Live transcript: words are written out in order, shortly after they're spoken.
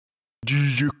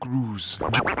DJ Cruz.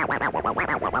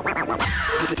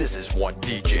 This is one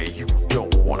DJ you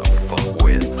don't wanna fuck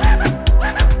with.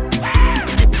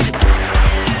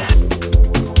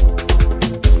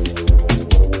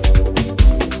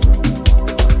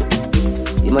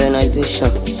 Modernization,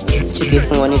 she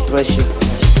give me money pressure,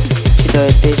 she do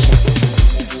rotation.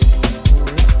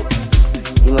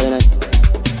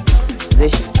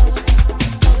 Modernization,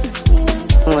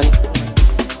 money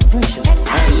pressure.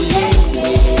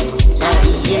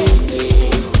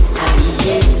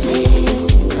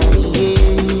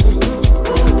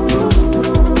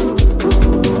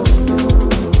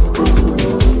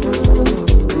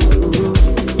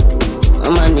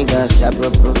 All my niggas sharp, bro.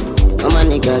 All my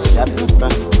niggas sharp, bro.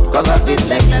 Cover face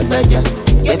like badger.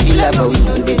 Get feel like we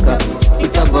don't wake up.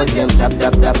 Sit up, boss them tap.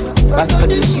 Pass all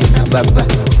this shit, baba.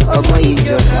 Oh my, is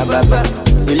your baba.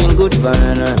 Feeling good,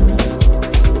 banana.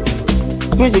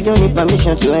 Music don't need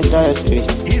permission to enter your street.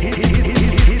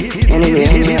 Anyway,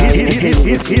 anyhow, you know say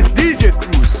It's DJ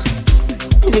Cruz.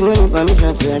 music don't need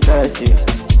permission to enter your street.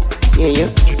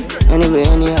 Yeah. Anyway,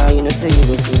 anyhow, you know say you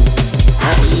go through.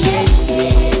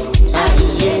 Yeah.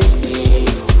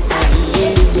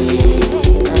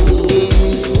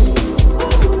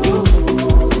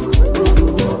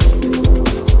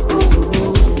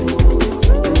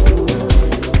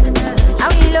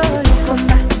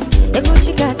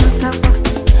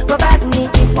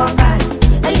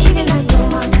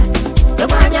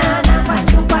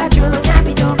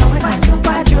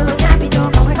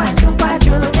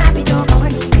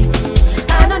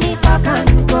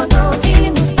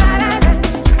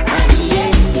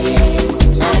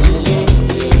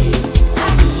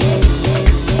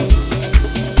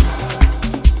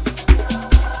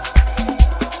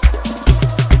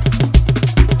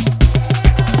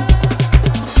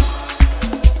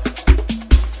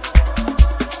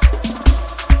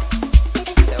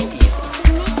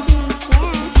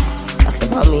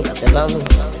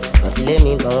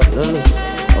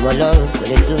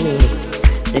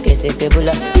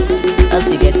 I'm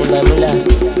still getting my moolah.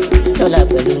 Don't like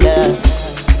Belula.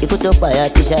 You put up by a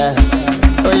t-shirt.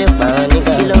 Only for a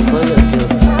nigga. You don't follow you.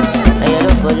 And you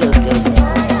don't follow you.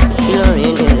 You don't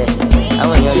really let. I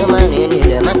want you to marry me.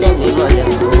 I tell me more.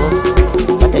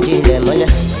 What a deal, mole.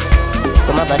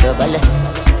 Come up at the ballet.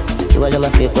 You all of my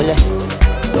people.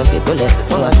 Don't feel cool.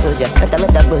 For my soldier.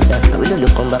 Meta bosa. I will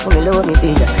look come back. For me, love me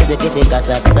pizza. Kese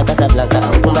casa blanca.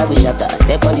 I'll come back with shaka.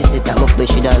 Step on the seat. I'm up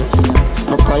with you down.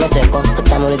 Mo call a second,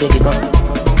 tout à mon le dédico.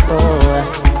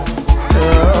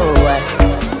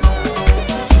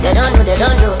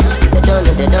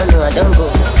 They don't know, I don't go.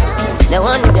 They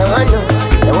want know where I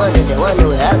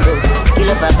go.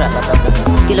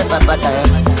 Kilo papa,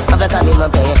 avec un humain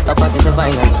payé, pas quand c'est final.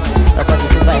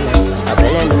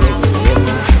 Appelez nous les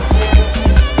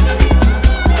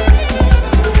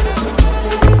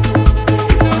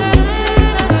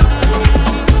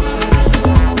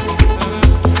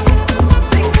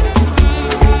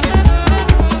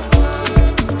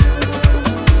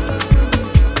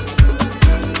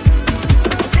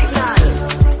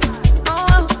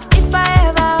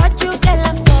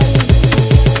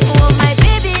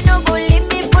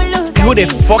Who the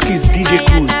fuck is DJ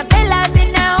Cruz?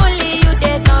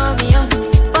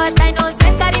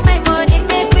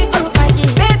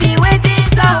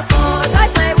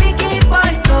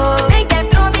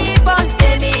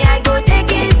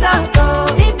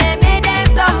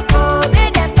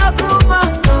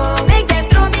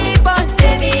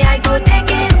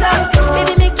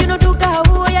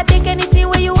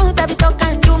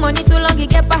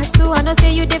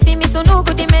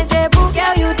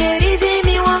 Girl, you the reason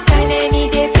me want kind any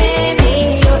day pay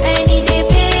me.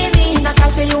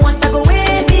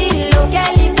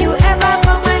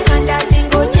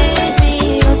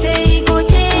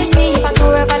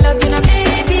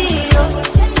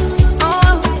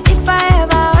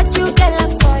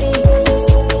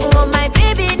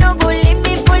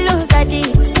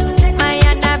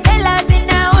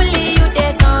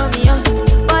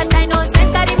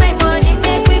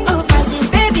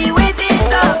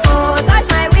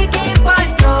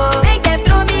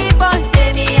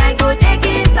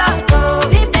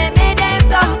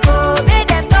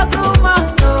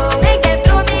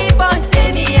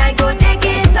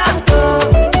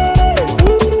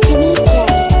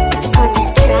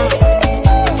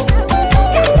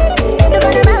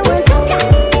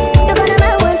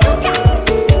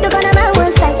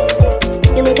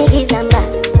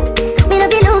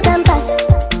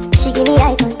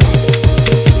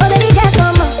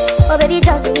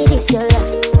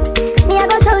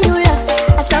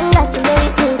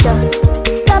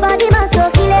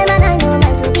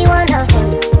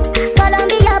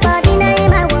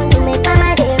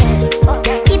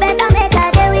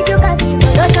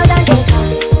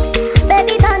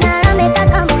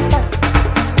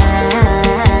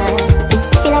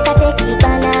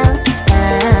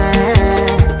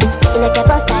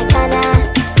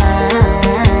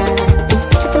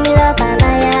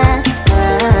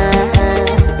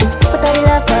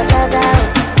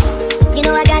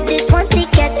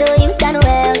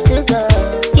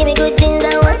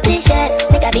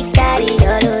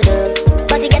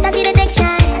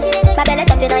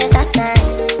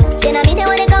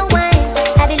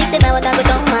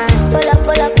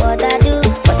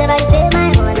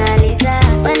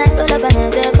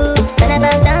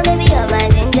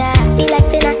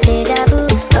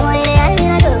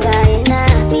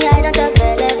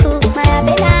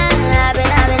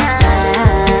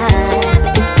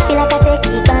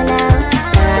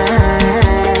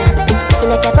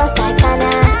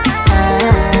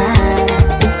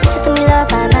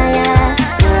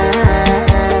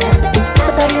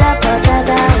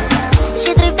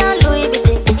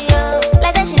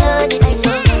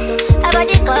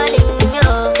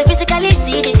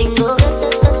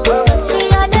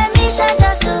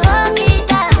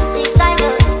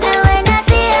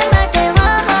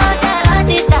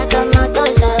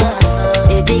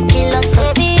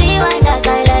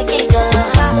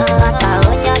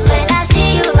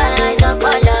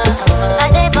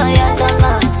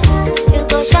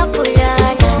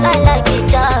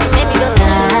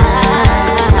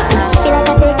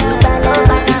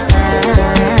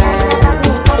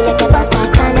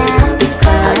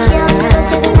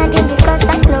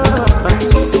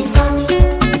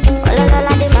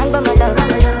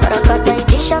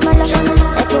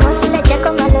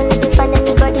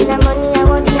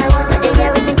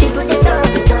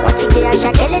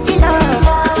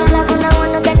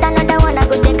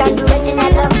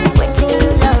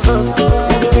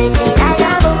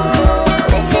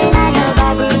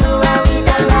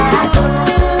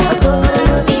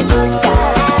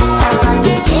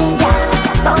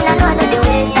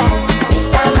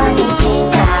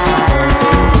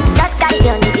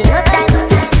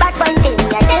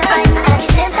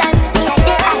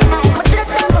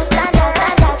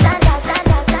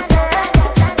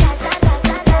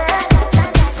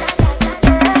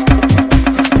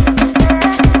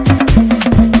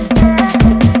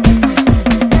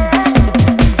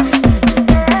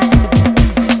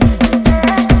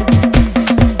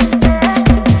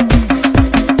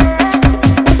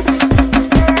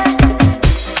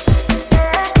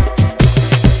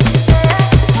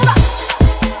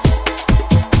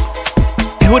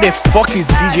 Who the fuck is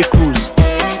DJ Cruz?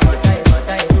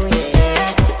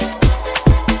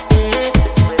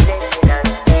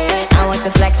 I want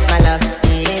to flex my love,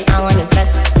 I want to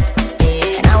impress,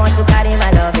 and I want to carry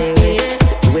my love away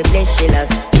with place she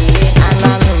loves. I'm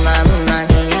a woman,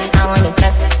 I want to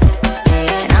impress,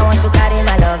 and I want to carry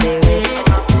my love away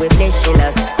with place she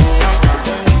loves.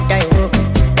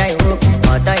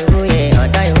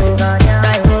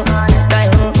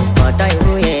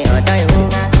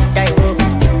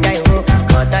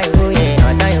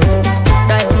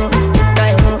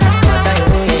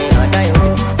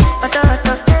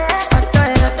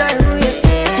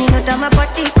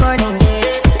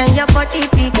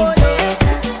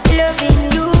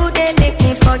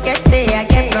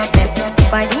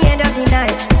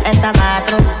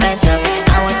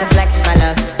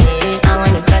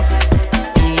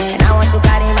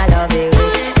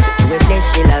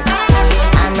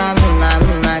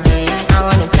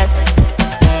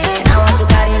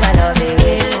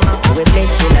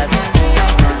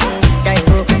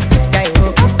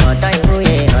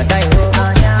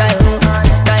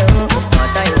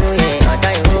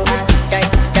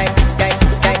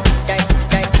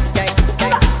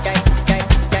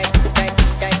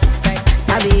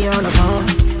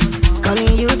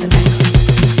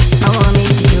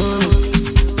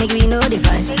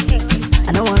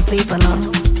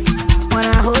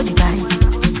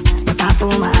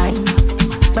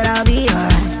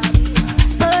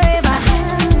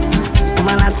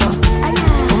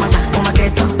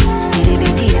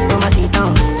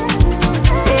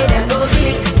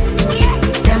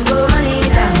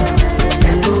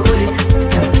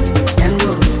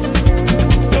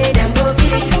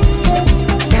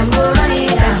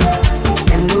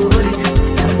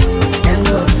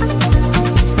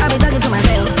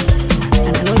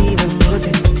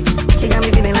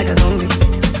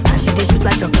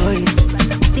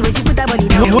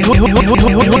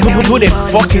 Who the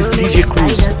fuck is DJ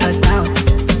Cruz?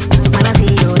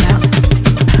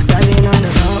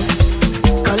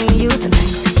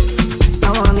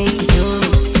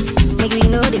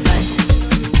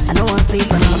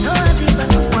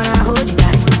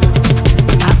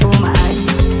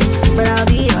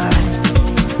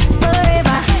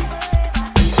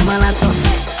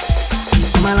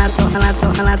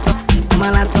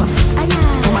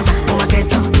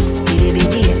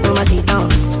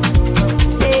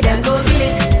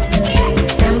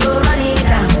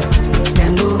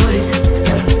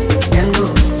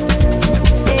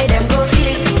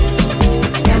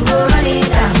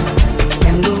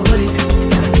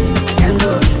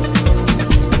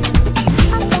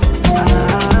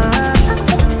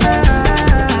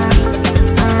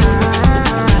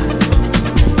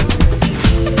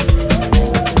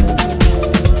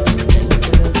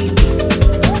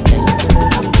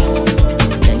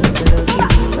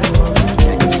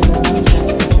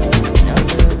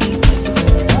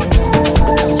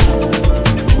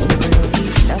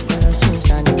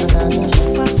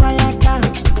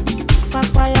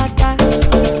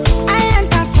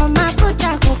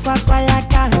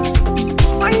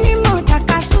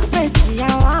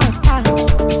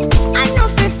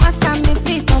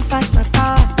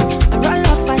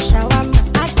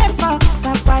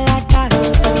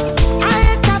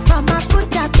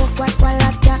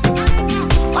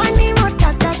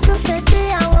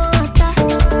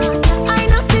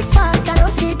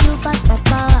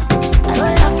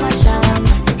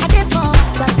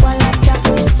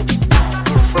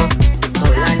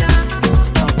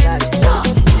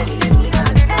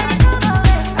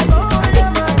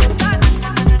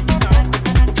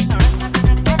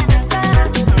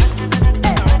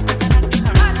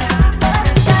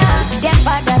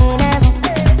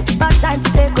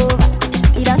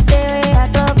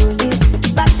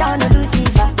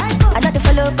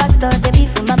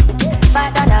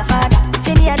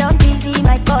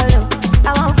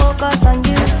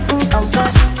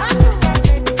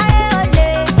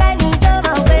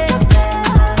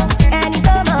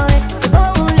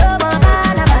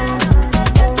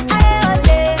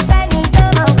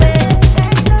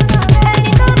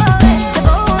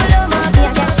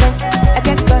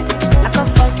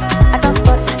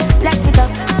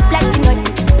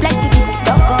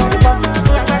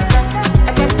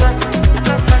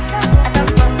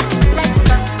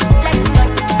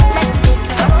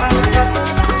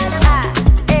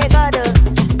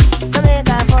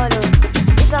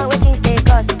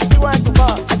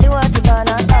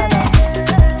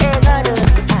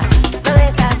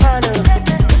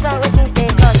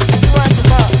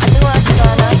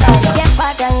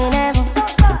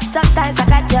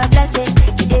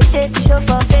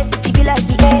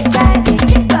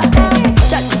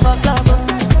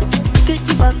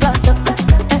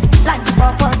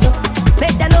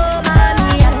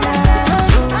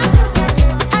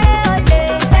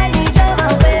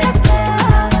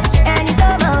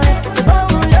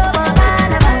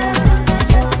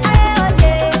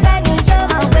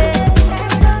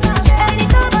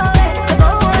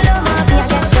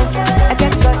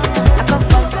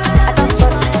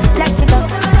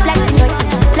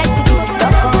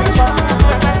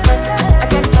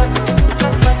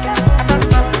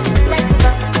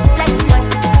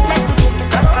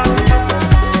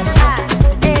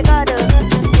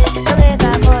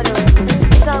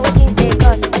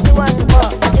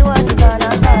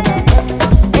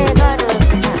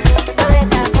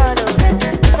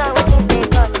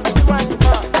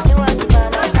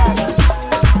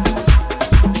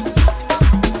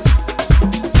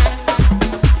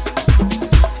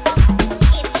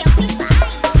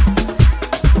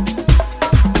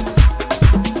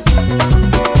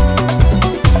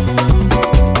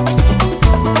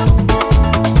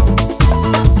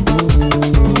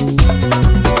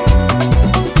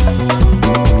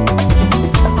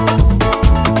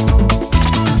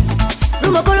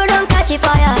 Kokoro don't catch a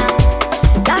fire.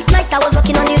 Last night I was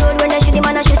walking on the road when I shoot the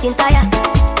man a shooting tire.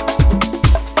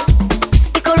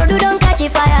 Ikorodu don't catch a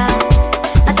fire.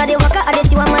 As I dey walk out, I dey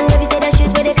see one man baby say them shoes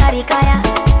where they carry kaya.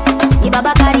 The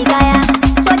baba carry kaya.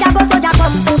 Soldier go, soldier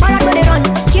come, Barack go they run.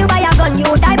 Kill by a gun, you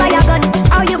die by a gun.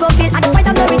 How you go feel at the point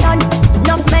of no return?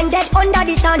 Enough men dead under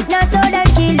the sun. Now so them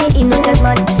kill the innocent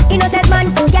man. Innocent man,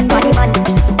 get body man.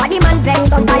 Body man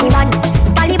vex on Taliban.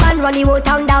 Taliban run the whole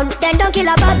town down. Then don't kill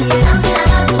a Bobby.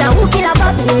 Now who kill a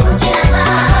Bobby?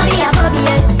 Be a Bobby.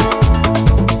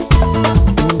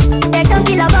 Then don't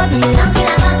kill a Bobby.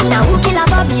 Now who kill a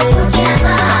Bobby?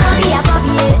 Be a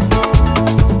Bobby.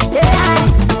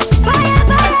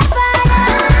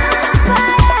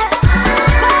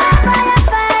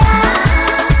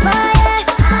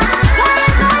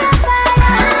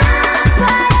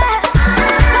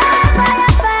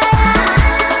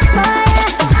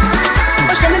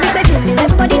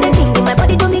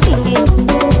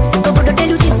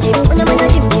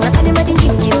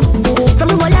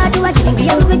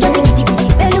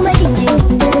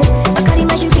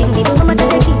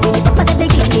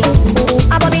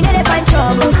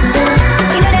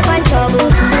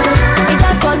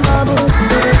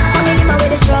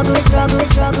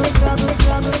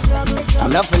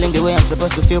 I'm not feeling the way I'm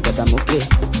supposed to feel, but I'm okay.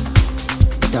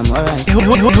 But I'm alright. Who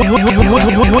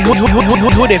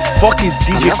the fuck is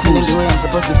DJ Cruz? I'm not feeling the way I'm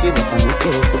supposed to feel, but I'm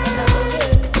okay.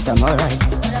 But I'm alright.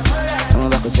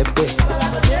 I'm about to step away.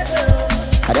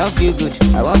 I don't feel good,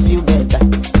 I won't feel better.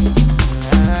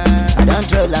 I don't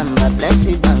troll, I'm a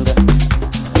plenty banger.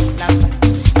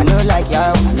 I know like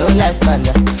y'all, I know like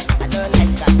Spanda.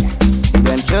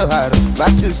 Then throw her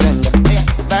back to sender.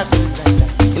 Back to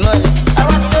sender. I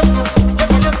want to look.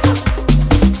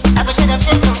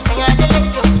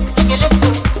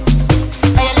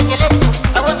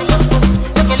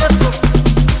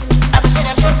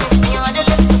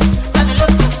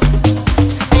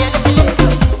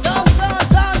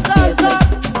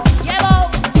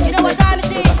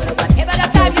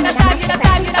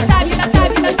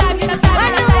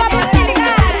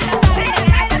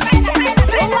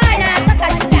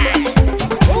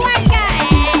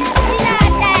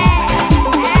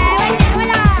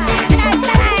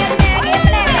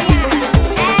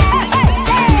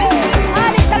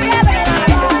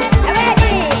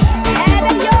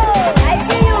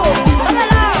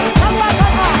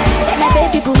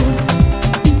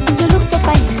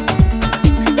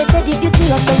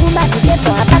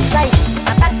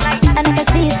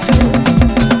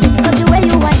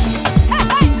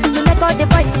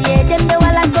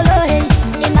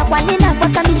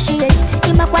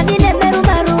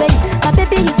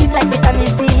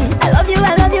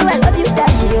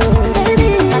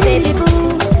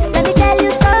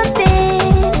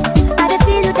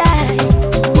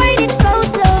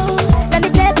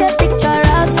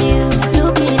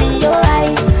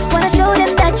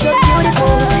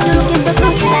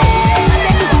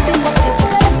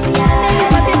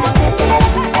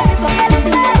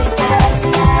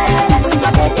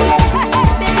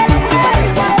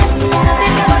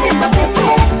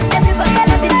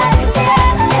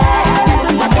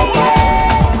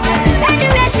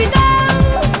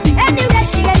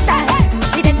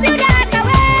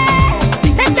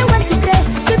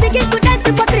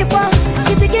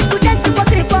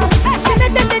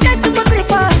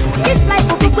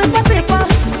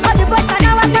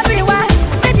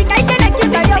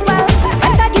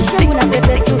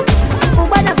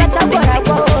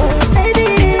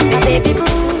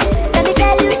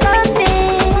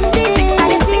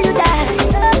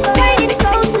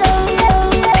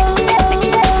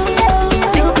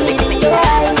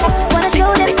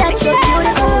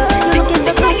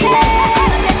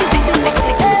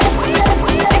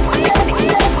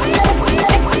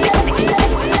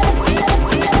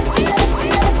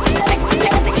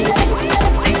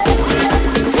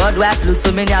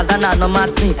 So many as than a normal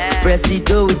thing. Press it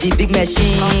do with the big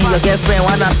machine. Your girlfriend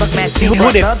wanna suck my thing.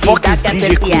 Who the fuck is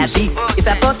DJ Cruz? If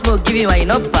I post smoke, give you one, you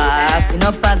know pass. You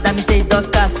know pass, that me say it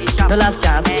don't cast. No last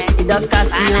chance. It don't cast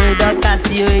you, it don't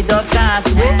cast you, it don't cast.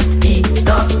 It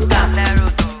don't cast.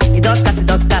 It don't cast, it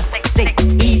don't cast. Say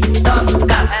it don't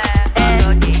cast.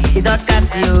 It don't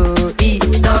cast you, it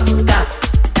don't cast.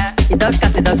 It don't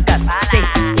cast, it don't cast. Say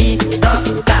it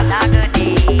don't cast.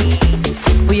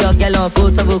 We all get on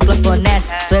full 12 o'clock for net.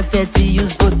 12:30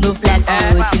 use both no flat.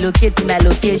 So she locate my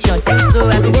location. So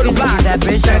I be feeling the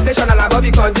vibration. Sensational above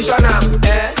the conditioner.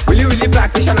 Really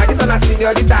practitioner. This one a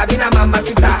señorita, been a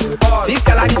mamacita. This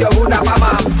girl I need your Buddha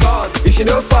mama. If she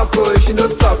no fuck, oh, if she no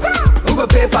suck, who go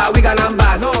pay for a wig and number?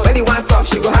 When he wants up,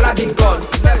 she go holla big gun.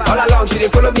 All along she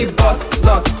dey follow me boss,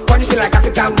 nuts. Punish me like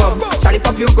African mom.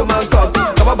 Sallipopi, you go mount us.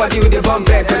 Cover body with the bomb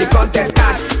bread for the contest.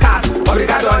 Cash,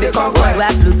 obrigado on the conquest. We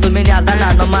have flew too many as than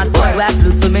a normal thing. We have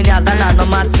flew too many as than a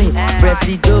normal thing.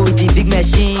 Presido with the big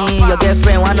machine. Your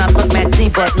girlfriend wanna suck my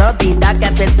team, but not be that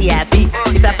kind of happy.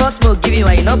 If I post smoke, give you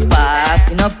one, you no pass.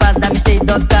 You no pass, that me say it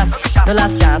don't cast. No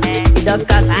last chance. It don't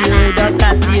cast you, it don't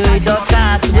cast you, it don't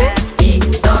cast.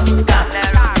 It don't cast.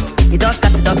 It don't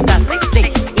cast, it don't cast.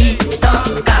 Say it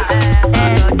don't cast.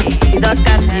 It don't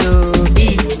cast you,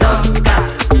 it don't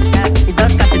cast. It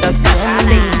don't cast, it don't cast.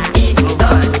 Say it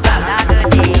don't cast.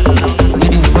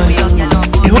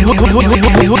 Who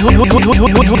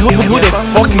the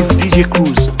fuck is DJ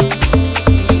Cruz?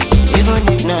 Even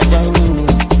if not that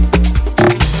minutes,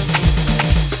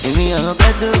 give me a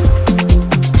gato.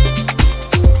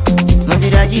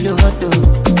 Masiraji lo moto.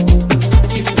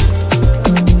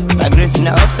 My grace in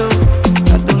the auto,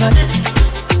 automatic.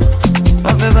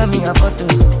 My favor me a photo.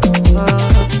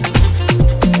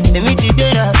 Let me take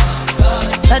it up.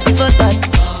 That's it for that.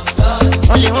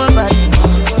 Only one body.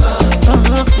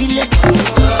 Don't feel it.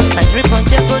 I drip on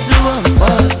check out to one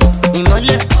boss.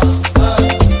 Imole.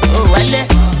 Oh, wale.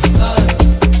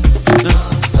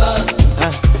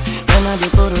 When I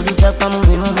go to this up, I'm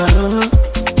moving on my room.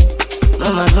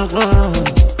 Mama don't go.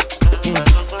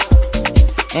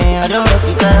 Hey, I don't work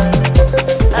it out.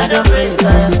 I don't pray it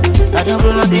out. I don't go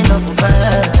nothing off for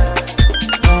fire.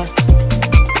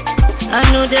 I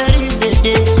know there is a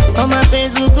day all my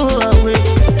pains will go away.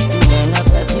 See when I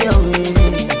party away.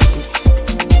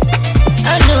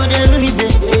 I know there is a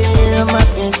day all my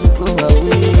pains will go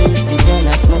away. See when I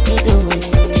smoke it away.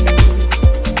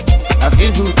 I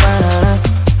feel good, banana,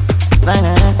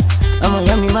 banana. I'm a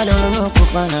yummy mother, no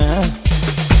banana.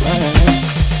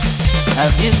 I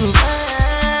feel good.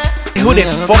 Who the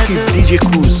fuck is DJ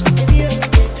Cruz?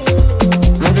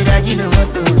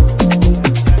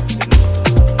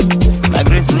 My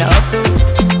grace in the auto,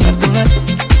 automatic.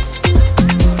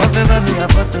 My favor me a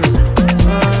photo.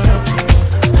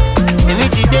 Let me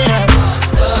take it up.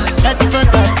 That's it for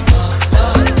that.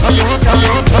 Only one.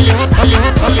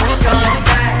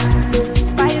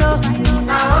 Spyro,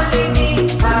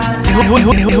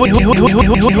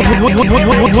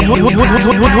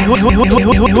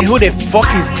 Who the fuck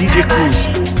is DJ Cruz?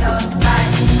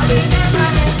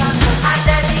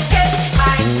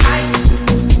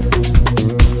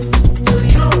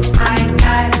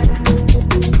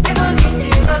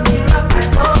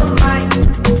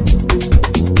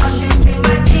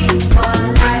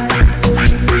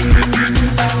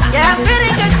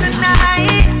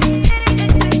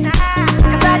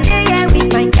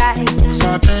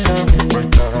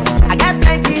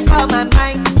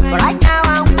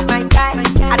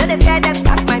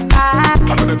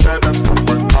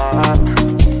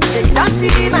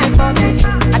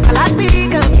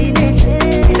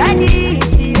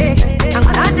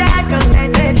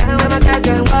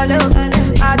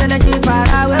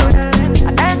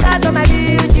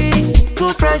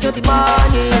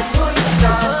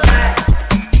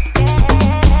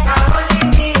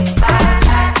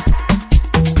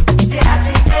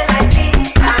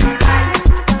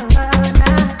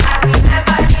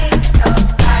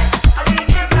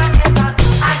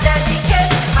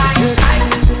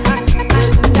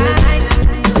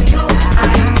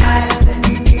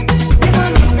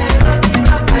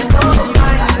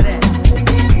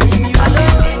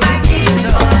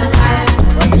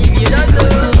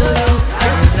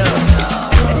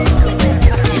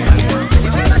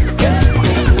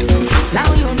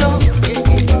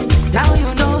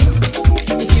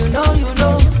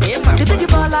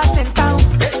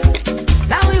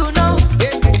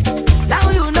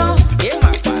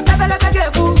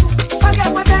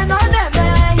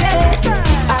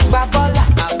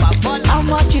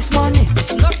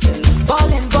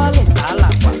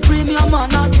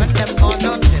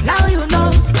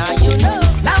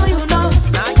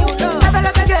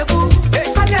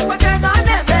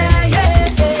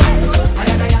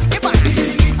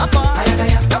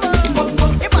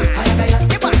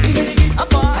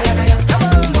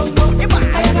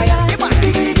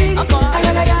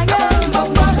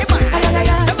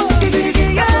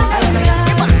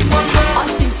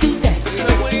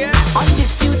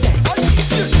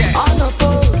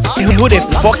 Who the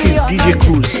fuck is DJ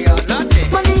Cruz?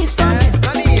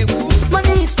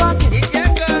 Money is talking.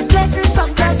 Blessings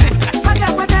on blessings. Forget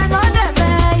what I know them,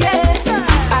 yes.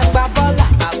 Agbabola.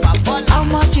 How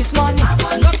much is money?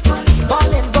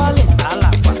 Ballin'.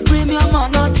 Premium or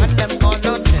nothing.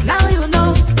 Now you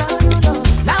know.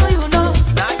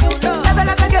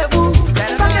 Never get boo.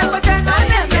 Forget what I know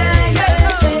them, yes.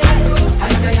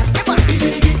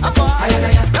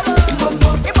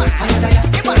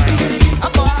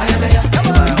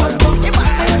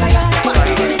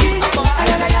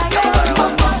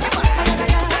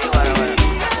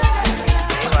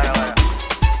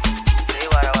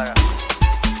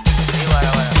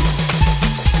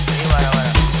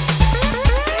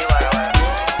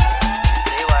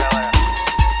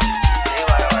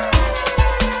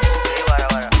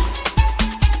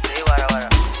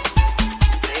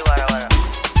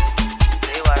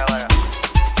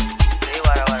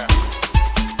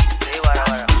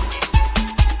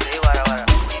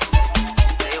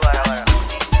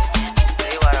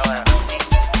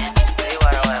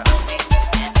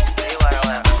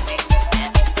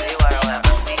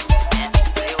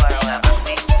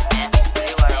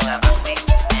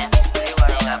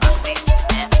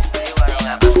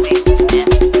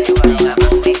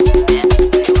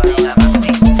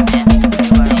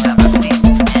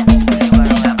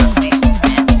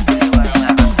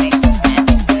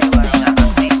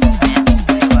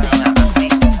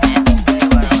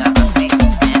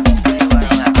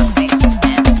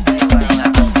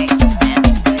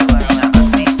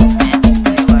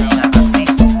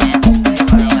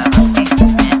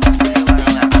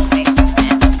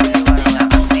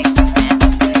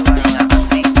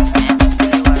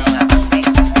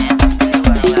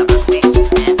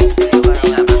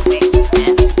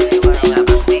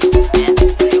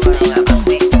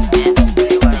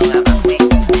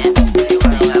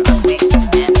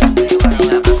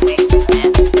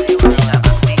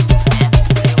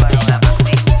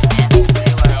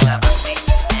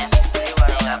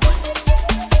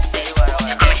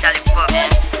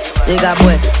 nigga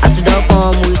boy. As we don't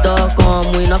come,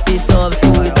 we not fit stop, so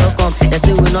we don't come. They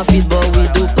say we not fit, but we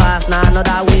do pass. Now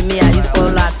another way me I use for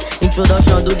last.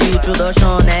 Introduction, do the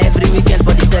introduction. Every weekend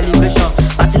for the celebration.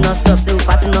 Party non stop, say we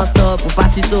party non stop. We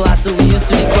party so hard, so we used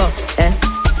to the club.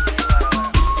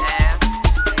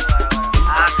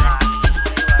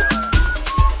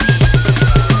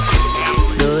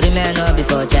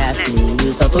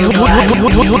 Who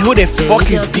the fuck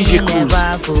is DJ Cruz?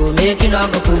 Make you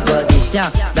not go cool body.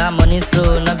 That money so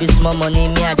not be small money.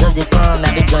 Me I just dey come,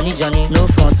 I be Johnny. No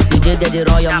funds, you dey there they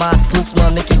run your mouth. Put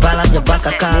small, make you balance your bank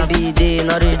account. Maybe they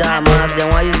not reach that amount. They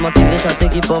want use motivation,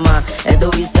 take it for man. And do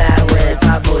we side where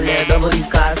tackle it, double this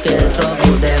casket,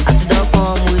 trouble them. As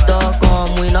we don't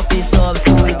come, we not fit stop,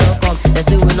 so we don't come. They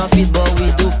say we not fit, but we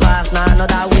do pass. Now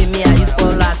another way me I use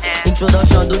for last.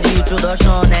 Introduction, do the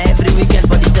introduction. Every weekend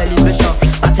for the celebration.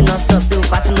 Party non stop, say we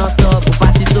party non stop. We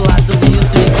party so hard, so we used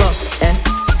to the club.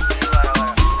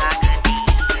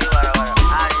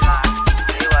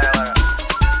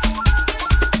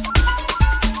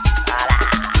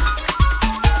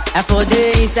 I for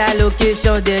the inside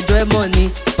location, they enjoy money.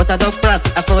 But I don't press,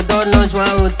 I for don't launch one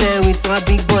hotel with one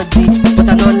big body. But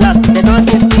I don't last, they don't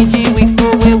get stingy. We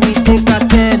go where we take a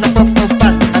 10, I pop fast.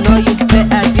 I know you play,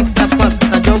 I shift that pop.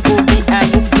 I jump over me, I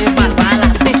use the man.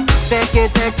 Take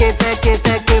it,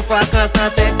 for a cast,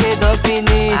 now take it, don't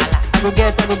finish. I go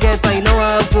get, you know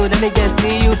how so, let me just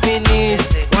see you finish.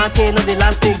 1K, not the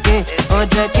last again.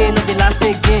 100K, not the last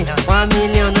again. 1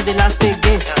 million, not the last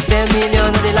again. 10 million,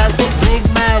 not the last again. Big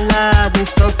my lad, me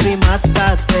so free, mat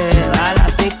started. I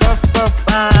say, puff,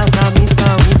 pass, I me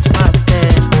some, it's matter.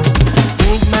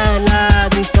 Big my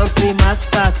lad, me so free, mat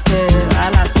started. I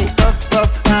say, puff,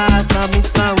 pass, I me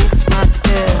some, it's matter.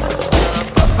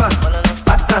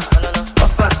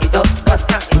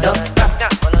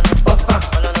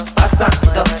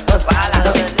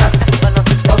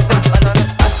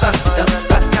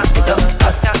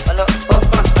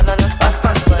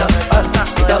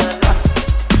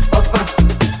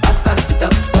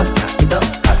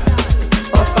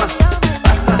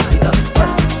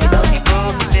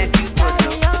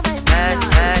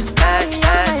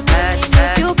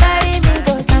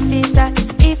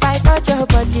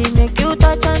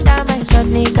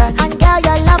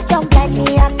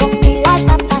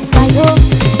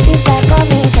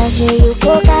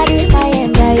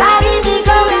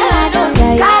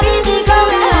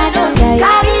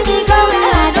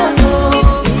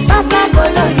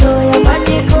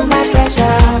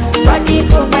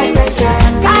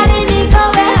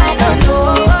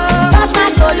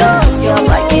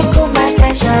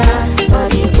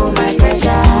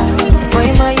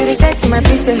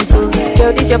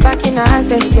 Your back in a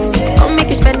asset, come make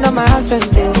you spend on my house rent.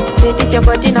 Say this your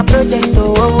body in a project,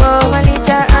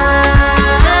 Malija,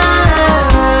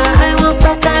 I want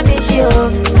better me, she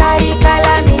carry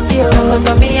calamity, oh,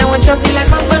 for me I want chop you like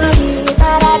my gonna see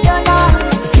Maradona,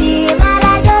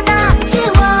 she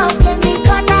won't play me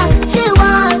corner, she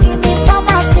won't give me for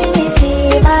my see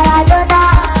Maradona,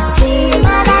 she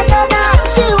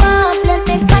won't play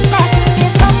me corner,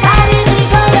 carry me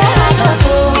go where I go,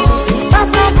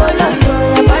 pass my polo.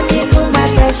 Body to my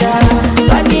pressure,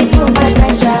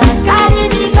 carry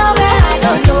me go where I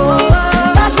don't know.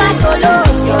 Touch my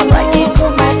colors, your body to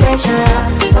my pressure,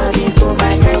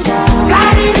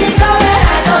 carry me go where I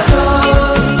don't know.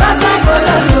 Touch my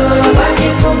colors, your body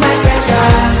to my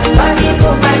pressure,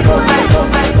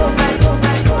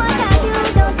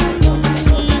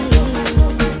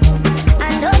 I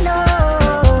don't know,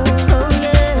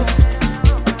 yeah.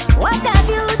 What have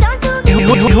you done to me?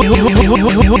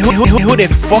 Who the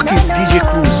fuck is DJ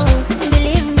Cruz?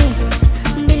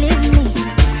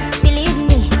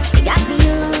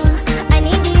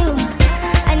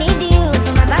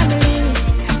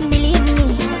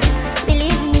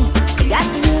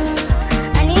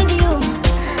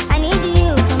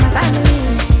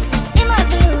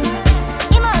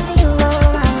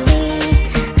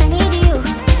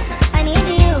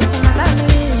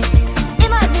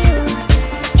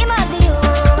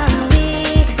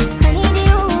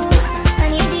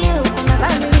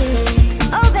 Family.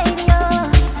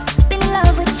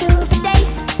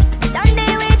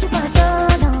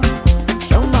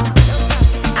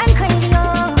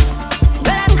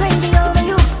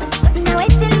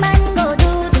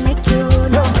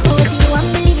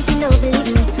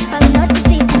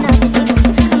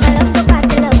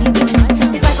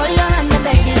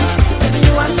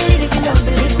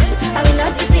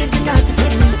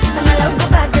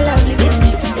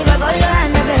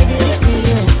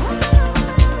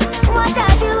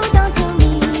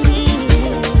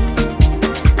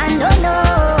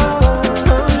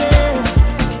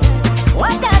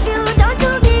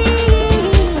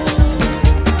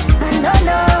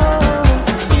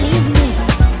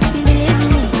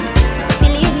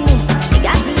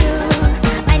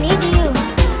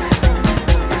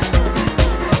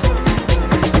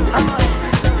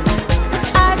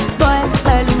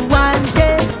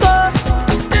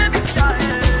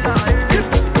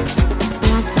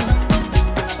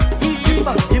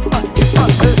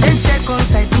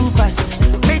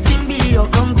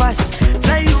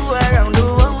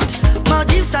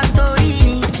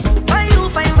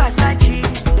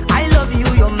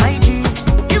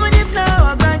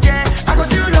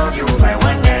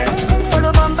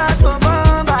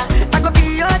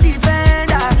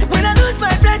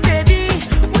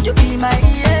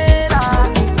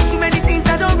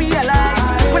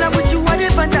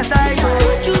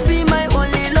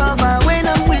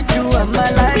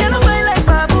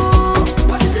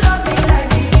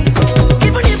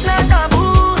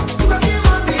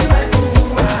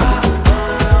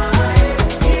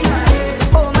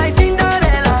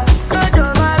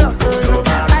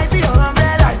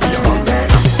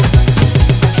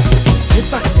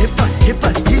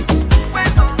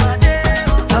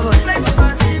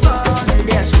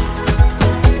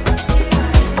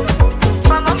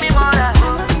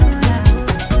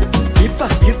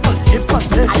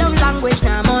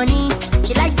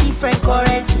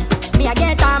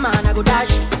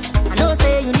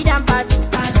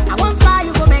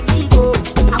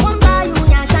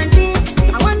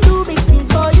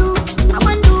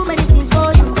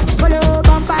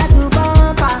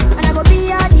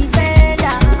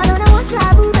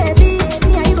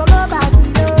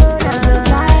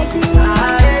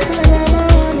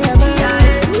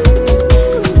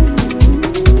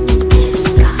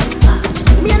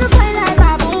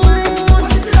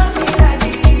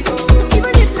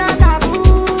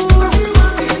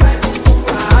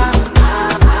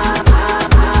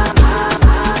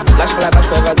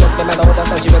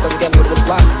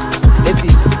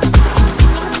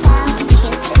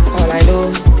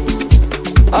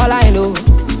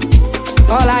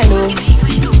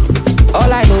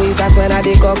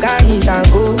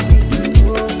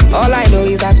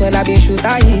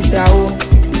 is their own.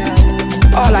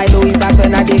 All I know is that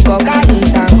when I dey cock, I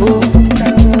hit and go.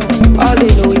 All they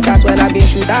know is that when I been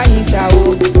shoot, I hit their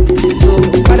own. So,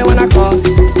 why they wanna cross?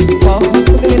 Oh,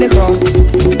 put him in the cross.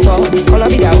 Oh, color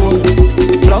be their own.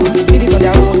 Blow, did it on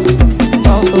their own.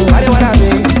 Oh, so why they wanna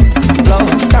drink? Blow,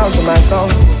 down to my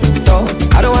songs. Oh,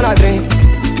 I don't wanna drink.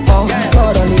 Oh,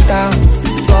 Lord on the dance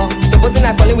floor. Supposing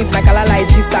I falling with my color like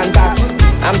this and that.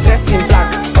 I'm dressed in black.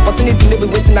 Opportunity no be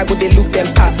waiting, I go they look them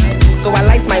pass. So I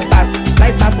light my pass,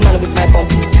 light that man with my pump.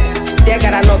 There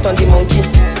got a knot on the monkey.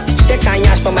 Shake and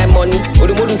yash for my money.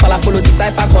 Odumodu fala follow the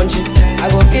cipher country. I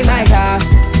go feel my gas,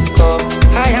 go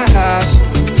higher cash,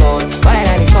 fun, while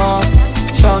I the come.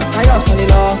 Sean, I ups on the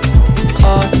lost,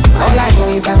 cause all I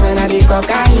know is that when I be cock,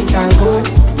 I hit and go.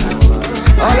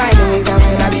 All I know is that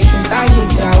when I be shoot, I hit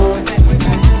their own.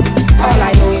 All I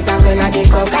know is that when I be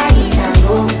cock, I hit and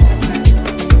go.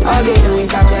 All they know is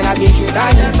that when I be shoot,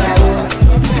 I hit their own.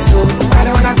 So I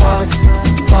don't wanna cross,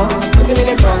 put him in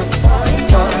the cross.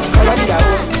 All of their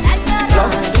own,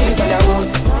 Lord, give it on their own.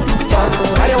 So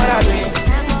I don't wanna drink,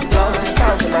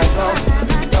 down to my front.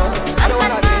 I don't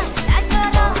wanna drink.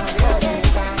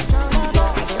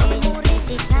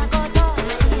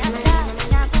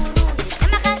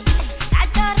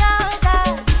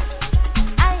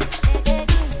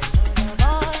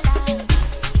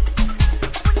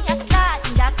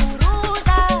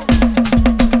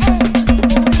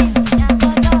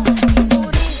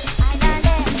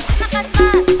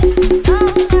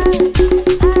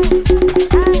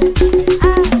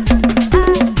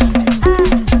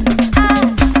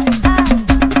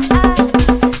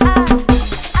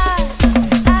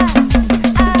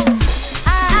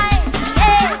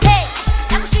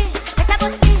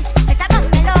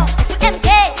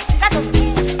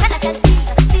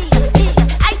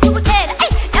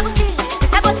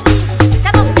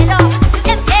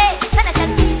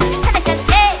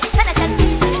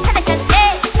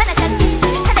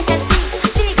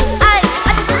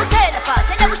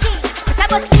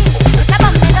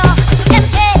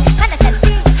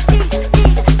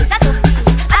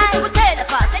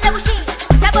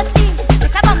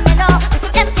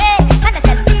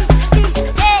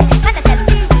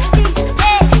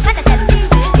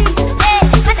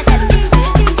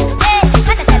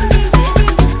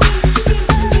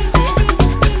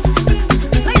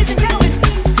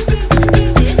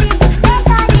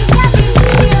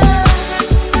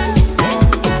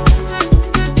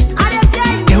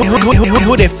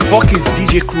 Who the fuck is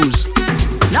DJ Cruz?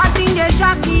 Nothing they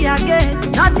shock me again,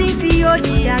 nothing feel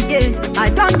me again. I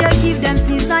don't they give them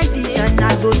since 90s and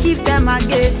I go give them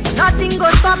again. Nothing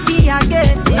go stop me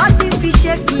again, nothing fi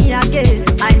shake me again.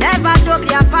 I never took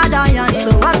their father young,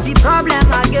 so what's the problem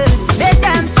again? Make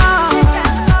them talk,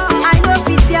 I know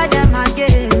fi fear them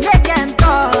again. Make them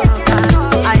talk,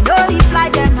 I know reply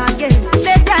them again.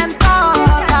 Make them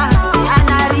talk, and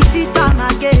I repeat them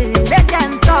again. Make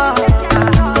them talk,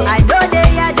 I know they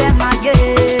hear them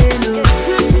again.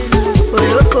 I beg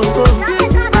your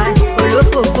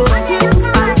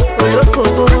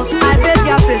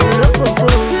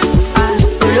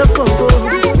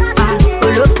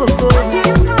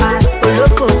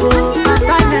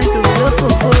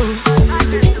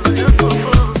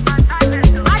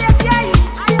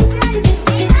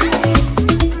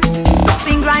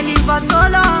been grinding for so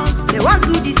long, they want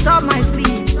to disturb my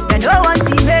sleep. They don't want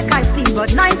to make I sleep,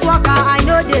 but night walker I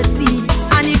know they sleep.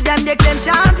 And if them they claim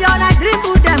champion, I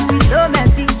dribble them with no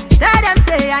mercy. Tell them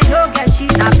say I know get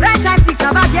shit. Now French I speak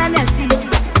about their mercy.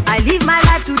 I live my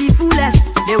life to the fullest.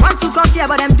 They want to compare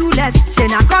but them do less.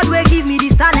 Shane God will give me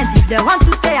this talent. If they want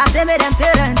to stay I say make them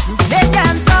parents. Make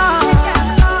them talk,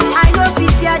 I know fi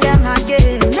fear them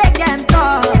again. Make them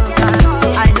talk,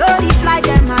 I know reply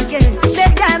them again.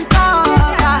 Make them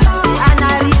talk, and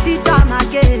I repeat them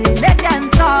again. Make them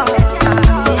talk,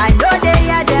 I know they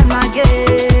hear them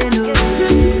again.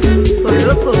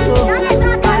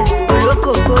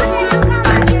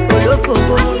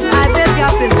 I beg your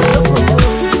face.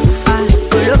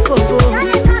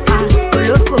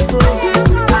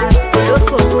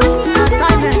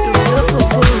 Assignment to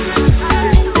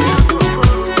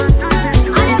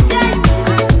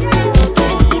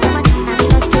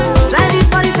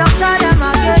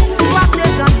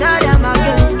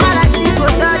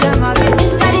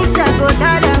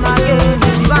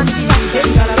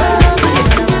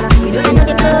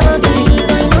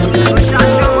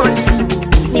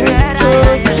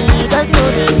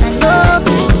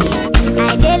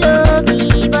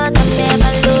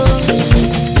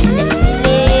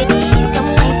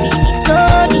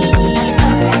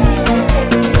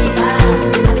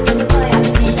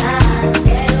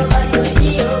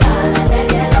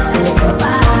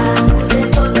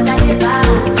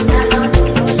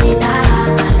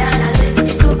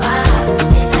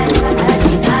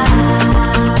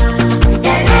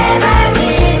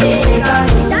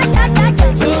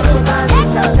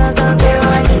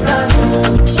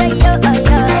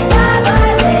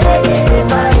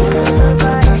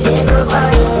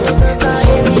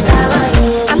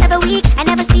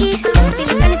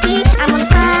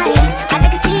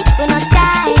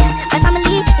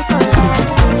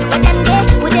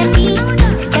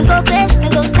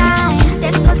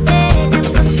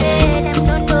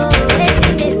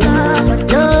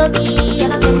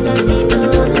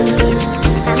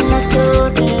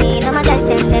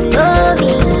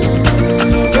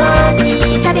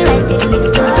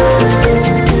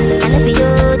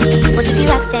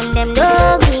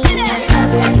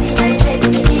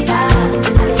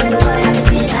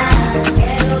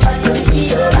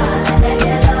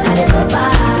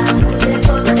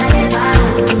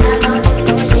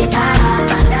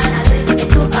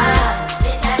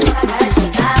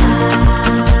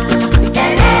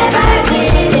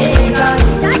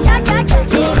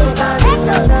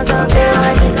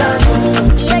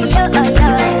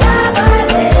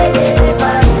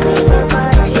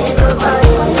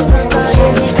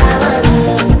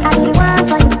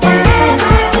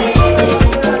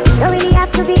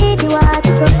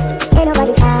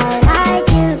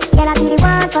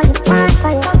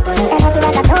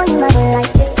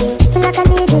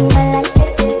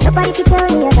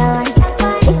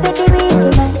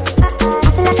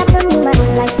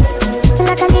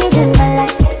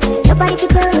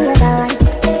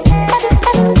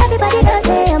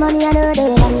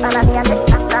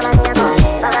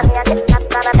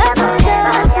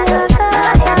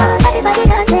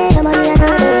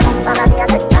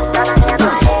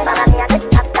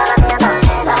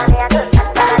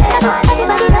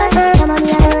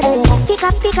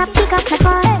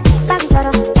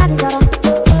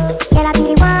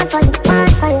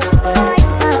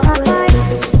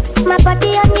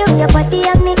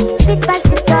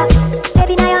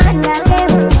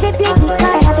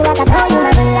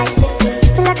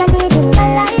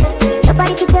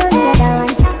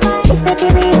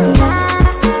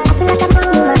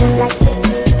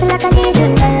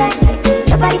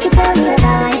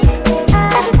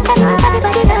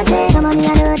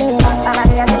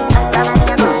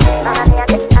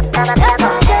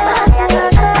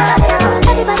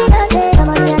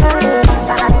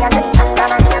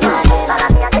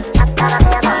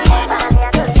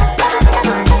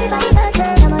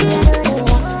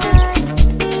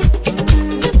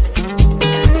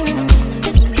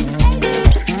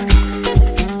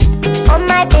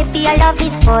your love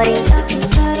is foreign.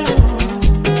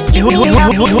 Who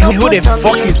the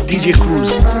fuck is DJ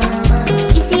Cruz?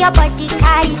 You see your body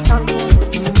carry something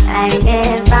I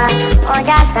never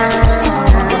understand.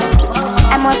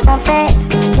 I must confess,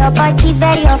 your body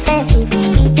very offensive.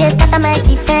 It is scatter my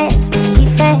defense,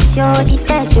 defense, yo.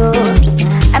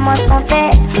 I must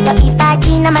confess, your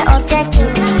body not my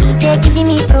objective. It is giving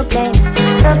me problems,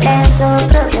 yeah.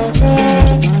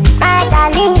 My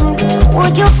darling,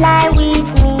 would you fly with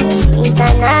me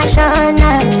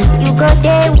international? You go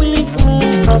there with me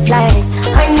for flight,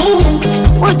 honey.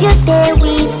 Would you stay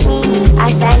with me?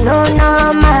 As I know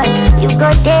no man, you go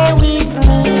there with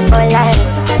me for life.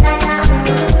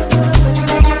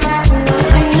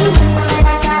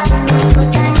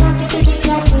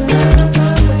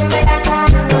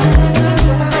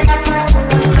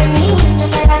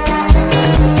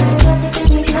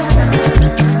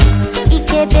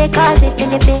 Because it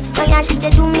will be, oh yeah, she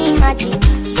do me magic.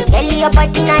 Girl, your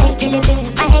body na hit kill it.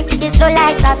 My head it is slow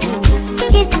like traffic.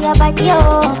 Kiss your body,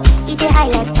 oh, it is high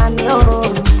like mommy, oh.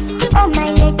 Oh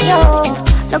my lady, oh,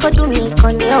 no go do me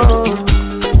con yo.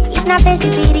 If na face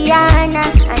you be Rihanna,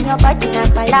 and your body na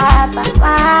palapa,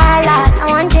 wala. I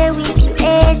want to with you,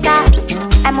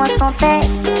 ASAP. I must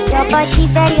confess, your body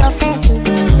very offensive.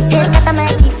 It is not my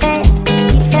defense,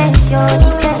 yo.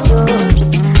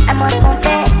 I must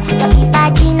confess.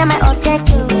 Body na my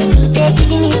objective. They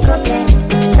giving me problems,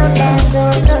 yeah.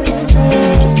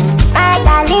 My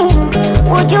darling,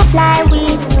 would you fly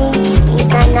with me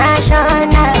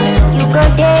international? You go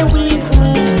there with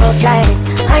me for flight,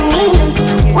 honey.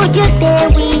 Would you stay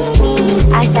with me?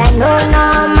 As I know no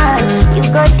man, you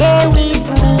go there with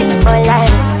me for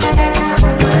life.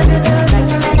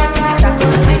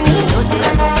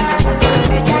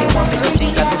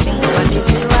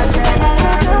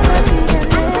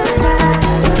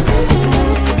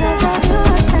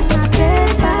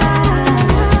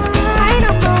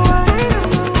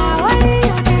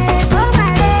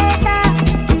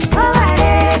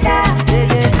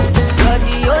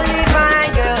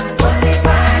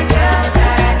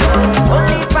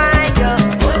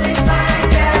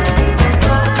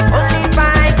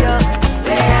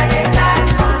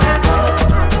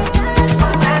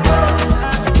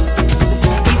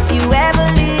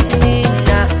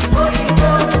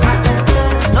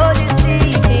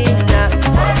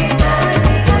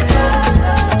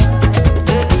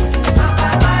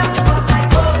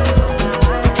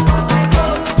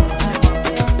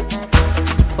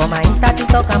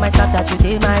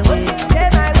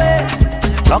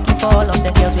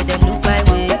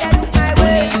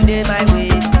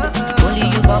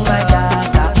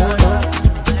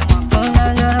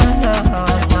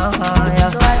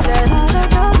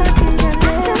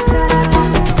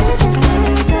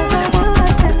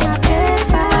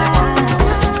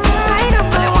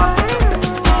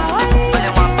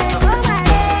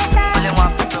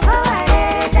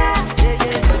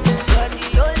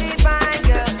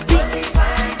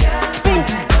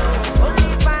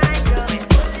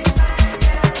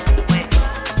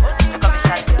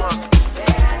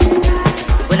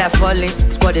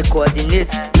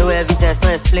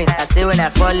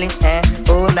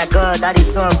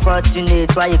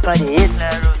 Unfortunate, why you call it hit?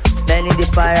 Many the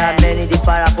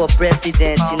para for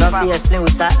president. You not be explain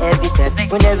without evidence.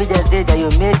 When evidence day that you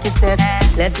make it sense.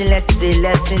 Lesson is a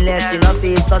lesson. You not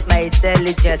be insult my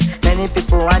intelligence. Many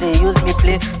people want to use me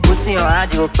play. Put in your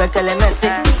hand, you go back element.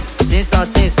 Things on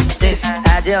things.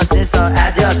 Add on things on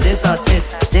things.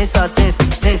 Things on things.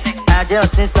 Add on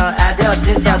things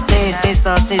on things. Things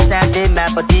on things. Now they my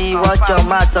body. Watch your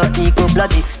mouth or ego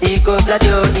bloody. Ego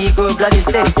bloody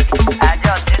say. Add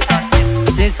on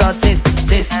things on things.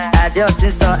 Add on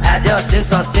things on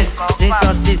things. Things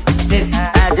on things.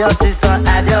 Add on things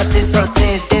on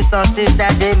things. Things on things.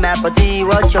 Now they my body.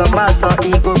 Watch your mouth or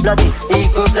ego bloody.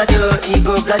 Ego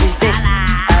bloody say.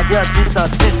 Add on things on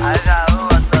things.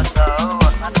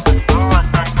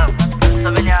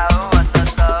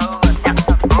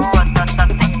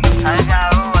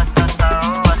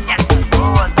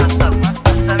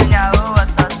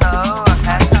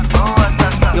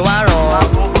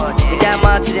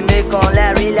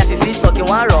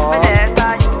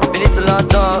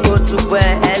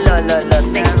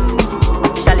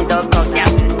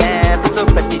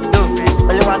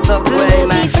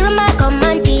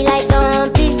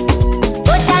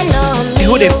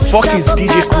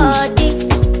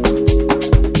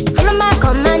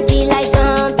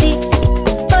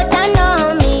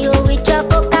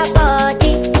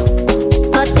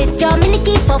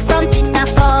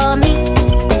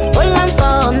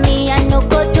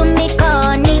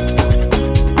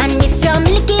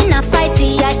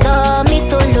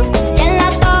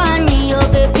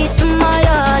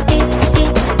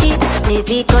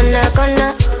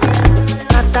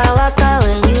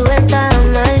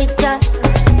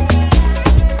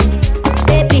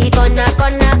 corner,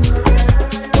 corner.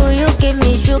 Will you give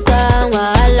me sugar and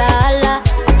wahala, hala?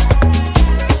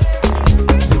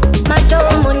 Macho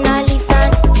Mona Lisa,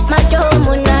 Macho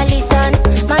Mona Lisa,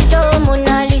 Macho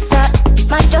Mona Lisa,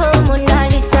 Macho Mona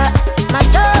Lisa,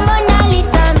 Macho Mona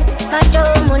Lisa, Macho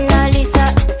Mona Lisa,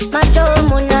 Macho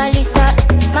Mona Lisa,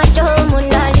 Macho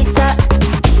Mona Lisa.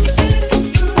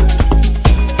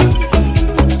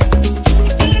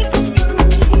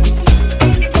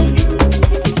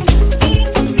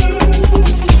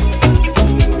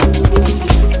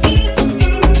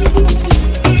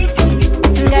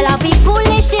 Girl, I'll be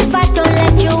foolish if I don't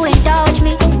let you indulge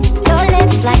me. Your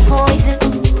lips like poison.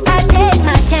 I take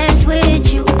my chance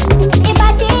with you. If I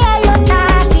dare your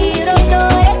taquito, do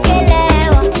it,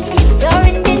 you're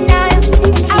in denial.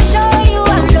 I'll show you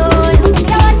I'm loyal.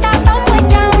 You want that bomb way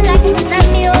down like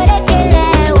tsunami,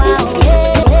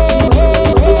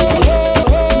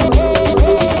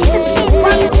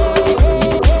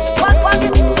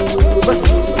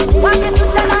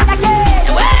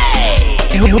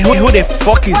 Who the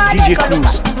fuck is DJ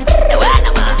Cruz?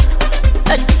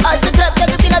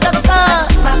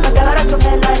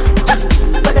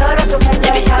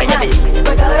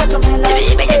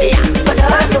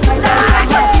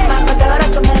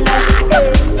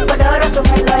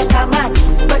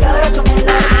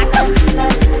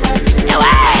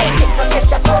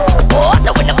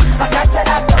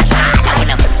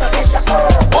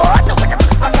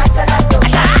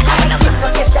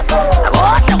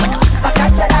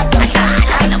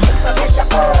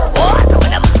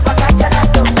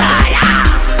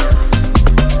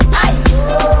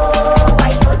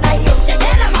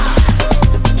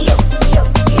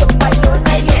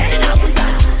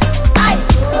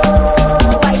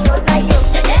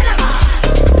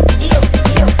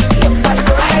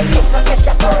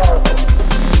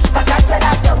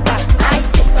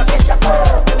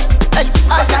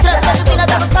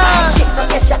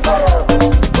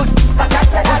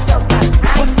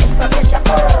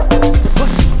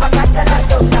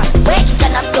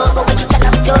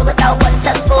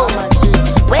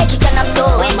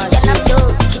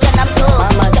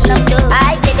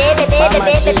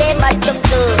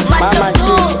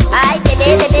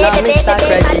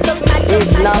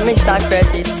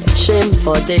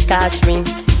 For the cash me,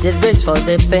 disgrace for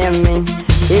the payment.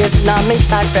 If not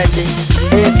Mr. Credit,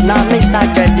 if not Mr.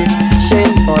 Credit,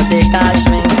 shame for the cash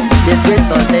me, disgrace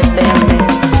for the payment.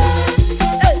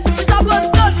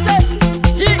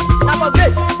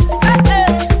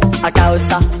 A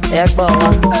causa é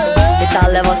boa,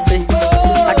 Itália você.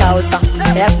 A causa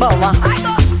é boa,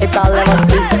 Itália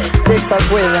você. Se só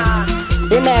cuida,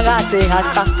 e negate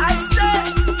rasta.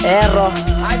 Erro,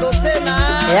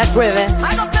 é cuida.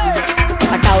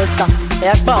 A causa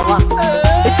é boa,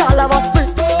 Itália você.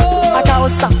 A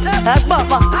causa é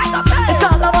boa,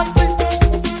 Itália você.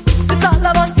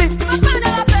 Itália você,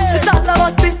 Itália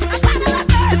você,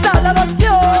 Itália você.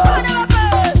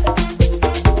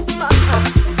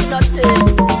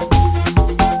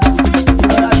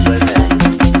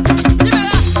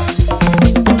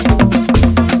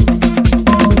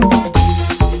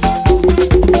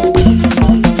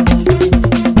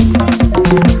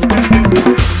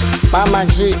 Mama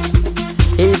G,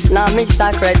 if not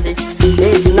Mr. Credit,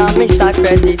 if not Mr.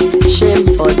 Credit, shame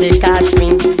for the cash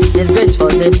me, disgrace for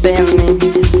the payment.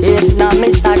 If not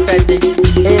Mr. Credit,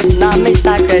 if not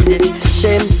Mr. Credit,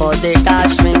 shame for the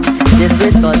cash me,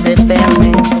 disgrace for the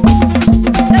payment.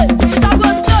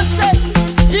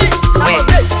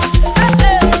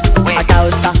 A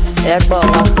causa é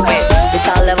boa,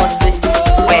 Itália você.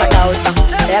 A causa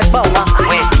é boa,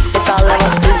 Itália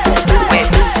você.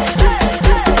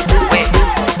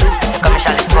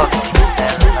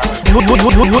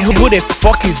 Who the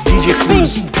fuck is DJ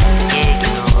Cruz?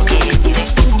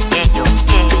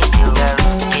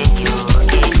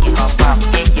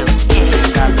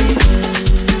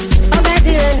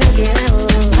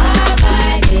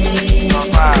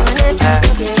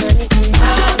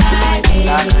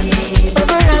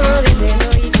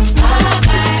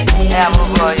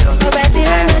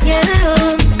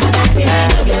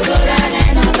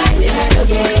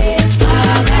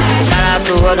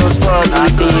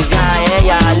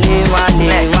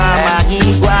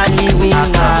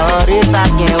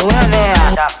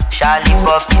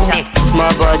 Sallipopi,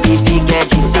 small body, big head,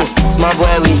 small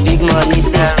boy with big money,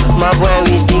 small boy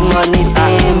with big money,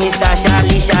 Mr.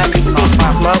 Shally,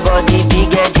 small body,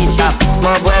 big head,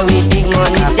 small boy with big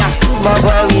money, small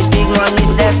boy with big money,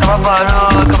 come on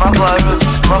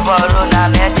borrow, na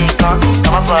medic, come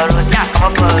on borrow, na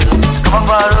medic, come on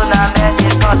borrow, na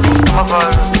medic, come on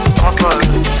borrow.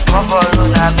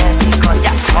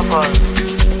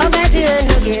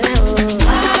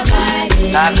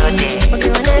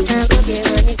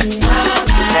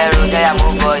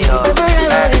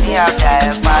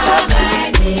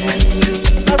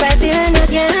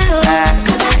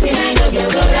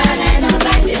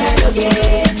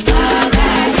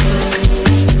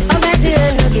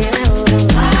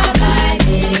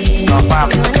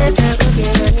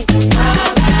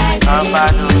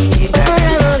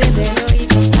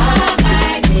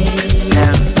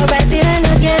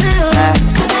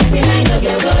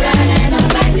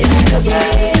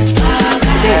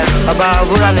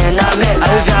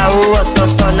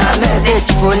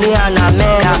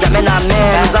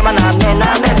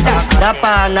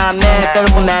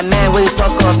 We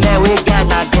talk of men, we get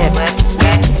not them.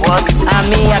 What? I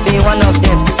be one of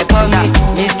them. They call me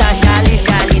Mr. Shally,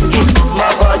 see.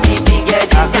 Small body, big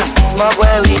head, small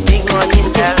boy with big money,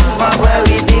 see. Small boy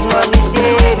with big money,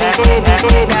 see.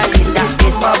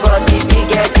 Small body, big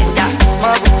head,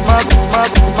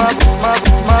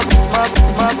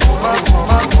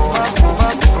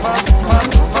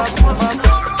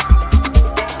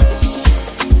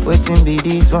 waiting be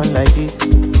this one like this.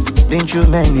 Been through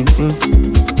many things,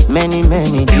 many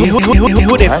things.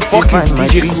 Who the fuck is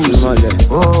DJ Cruz?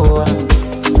 Oh,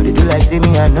 they do like say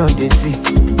me I know they see,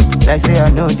 like say I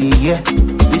know the year.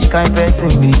 Which kind person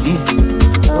be this?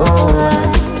 Oh,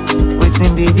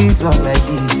 waiting be this one like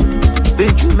this.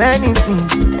 Been through many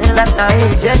things, and like I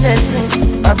hate Genesis.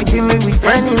 I be dealing with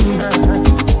enemies.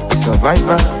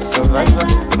 Survivor,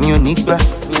 unique,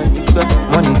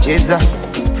 money chaser,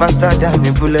 faster than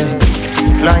a bullet,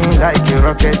 flying like a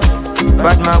rocket.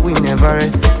 Bad man we never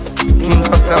rest. King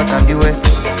of South and the West.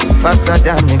 Faster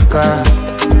than a car.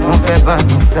 Move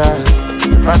Vanessa.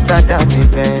 Faster than a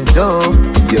Benzo.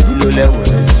 You below level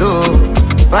so.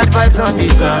 Bad vibes on the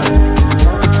ground.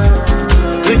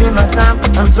 Reading my Sam,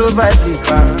 I'm so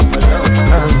biblical.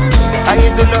 I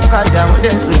hate to look at down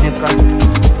them to nika.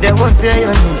 They won't say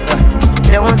your nika.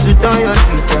 They want to turn your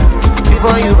teacher.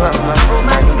 Before you have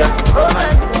my nigga. Oh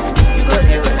man. You go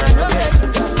there when I know that.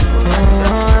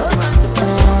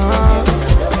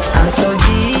 So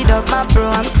heat up my bro,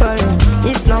 I'm sorry.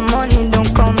 If no money don't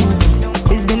come,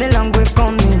 it's been a long way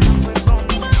coming.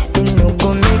 It no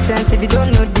go make sense if you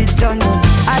don't know the journey.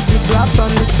 I did drop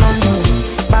on this Monday,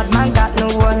 bad man got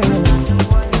no worries.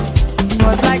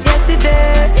 Was like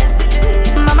yesterday.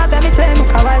 Mama tell me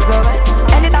I rise up.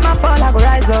 Anytime I fall I go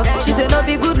rise up. She said no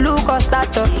be good look or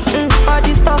start up. All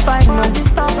this stuff I know.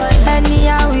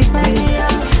 Anyhow with me,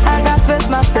 I got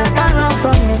face my face, can't run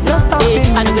from me. No stopping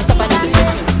me. I know the stop, I know the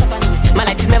set. My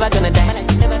light is never gonna die.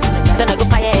 Gonna go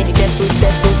fire any death food.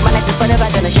 My light is forever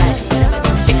gonna shine.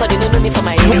 Before they know me for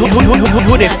my area.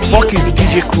 Who the fuck is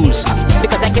DJ Cruz?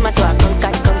 Because I came out so I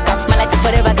conquer. My light is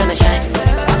forever gonna shine.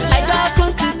 I just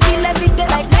want to kill every day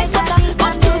like nice water.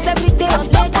 Want to lose every day on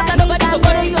top. Nobody to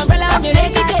borrow you umbrella on your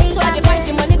every day. So I can find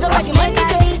the money, go back your money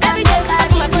day. Every day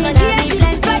I do my phone on the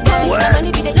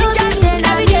money be the teacher.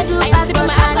 Every day I used to put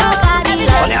my hand out.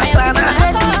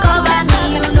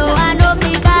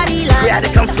 I had to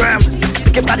confirm.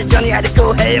 Think about the journey, I had to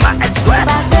go, hey, my I swear.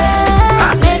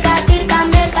 Make a think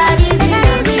and make a reason.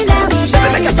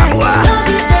 Make a family. Don't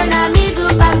be saying I need to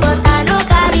pass, but I no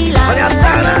carry land.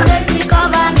 Let's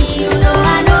cover me, you know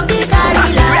I no be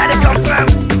carry land. I had to confirm.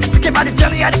 Think about the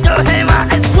journey, I had to go, hey,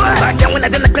 my I swear. Back then when I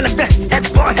did like head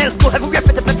for hands, go everywhere,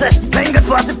 fit. Thank God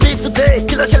for the beat today.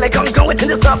 Killer shit like I'm going to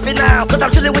this up now. Cause I'm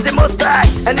chilling with the most high.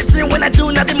 Anything when I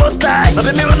do, not the most high. I've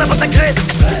been me run up on the grace.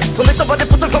 So make somebody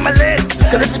put them from my leg.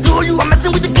 Cause if you do, you are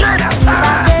messing with the gun.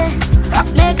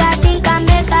 Make a think and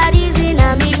make a reason,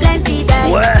 and me plenty die.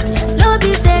 No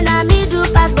be say na me do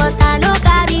pass, but I no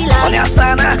carry land.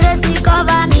 Gracie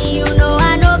cover me, you know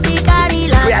I no be carry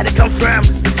land. We had to confirm.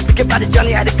 Think about the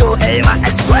journey, I had to go, hey, my I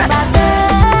swear.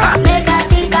 Make a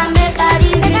think and make a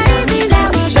reason, and me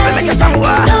plenty die. Make a family.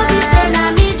 No be say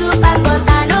na me do pass, but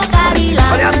I no carry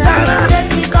land.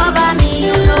 Gracie cover me,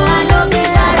 you know I no be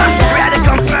carry land. We had to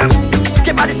confirm. Think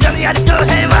about the journey, I had to go,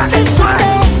 hey, my I swear.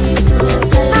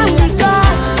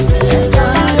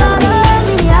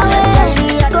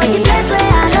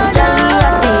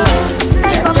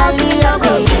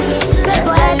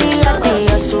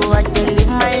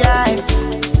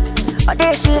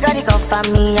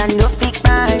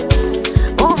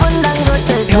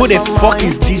 Who the fuck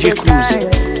is DJ Cruz?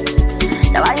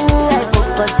 Now I need I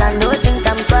focus and don't think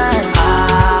I'm fine.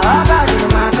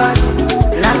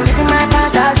 I'm living my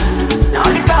fantasy. Now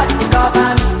only God will cover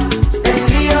me.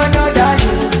 Steady, oh no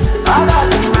darling. All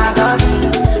God's in my coffee.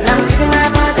 I'm living my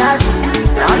fantasy.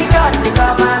 Now only God will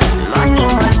cover me. Money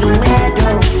must be made,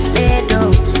 made,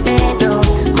 made.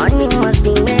 Money must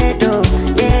be made,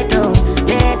 made,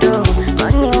 made.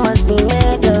 Money must be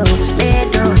made,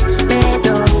 made, made.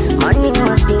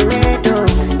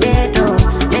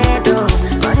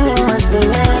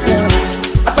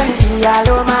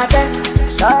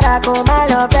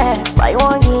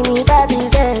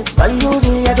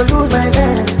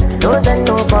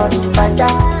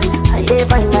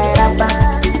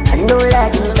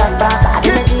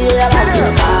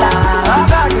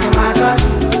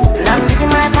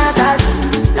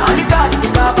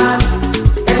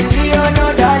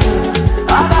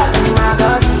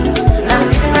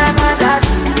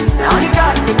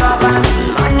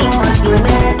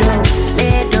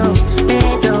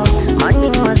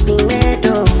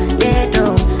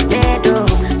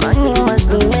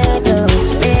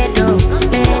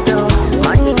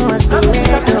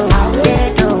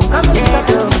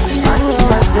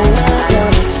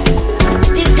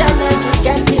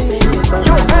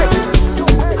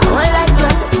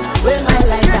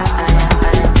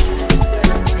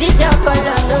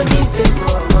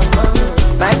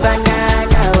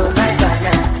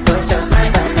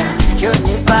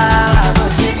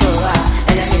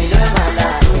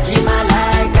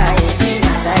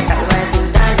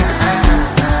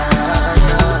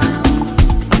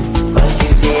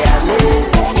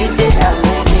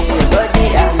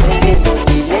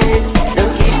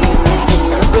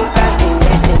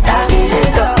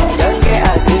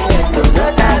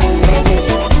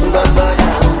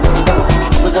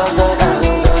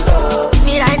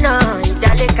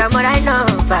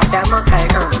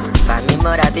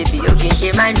 baby, you can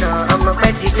share my no. I'm a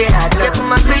petty play hard love. Yeah,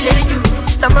 my village,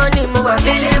 Mr. Money, move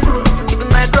available. Give me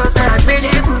my cross, my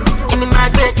available. Give me my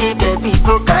baby, baby,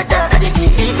 go kada. I did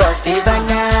deliver, stay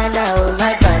banana, oh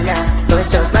my banana, go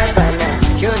chop my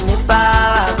banana. Show me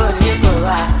power, go me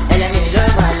power. Let me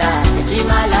love my life. It's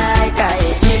my like,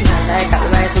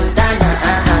 my sultana.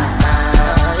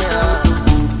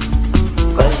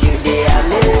 Cause you dey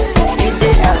amazing, you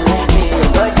dey amazing. Your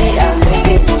body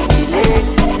amazing, you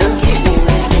late. Don't keep me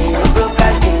waiting, you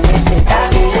procrastinating.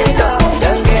 Terminator,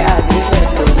 don't get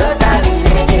agreement, not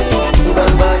terminating.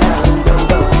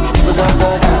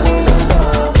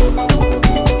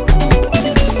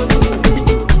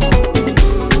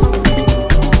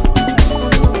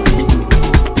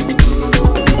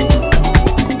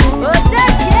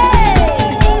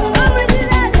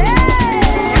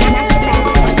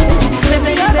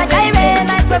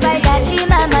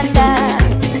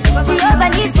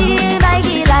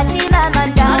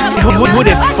 Who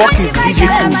the fuck is DJ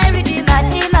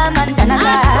Cruz?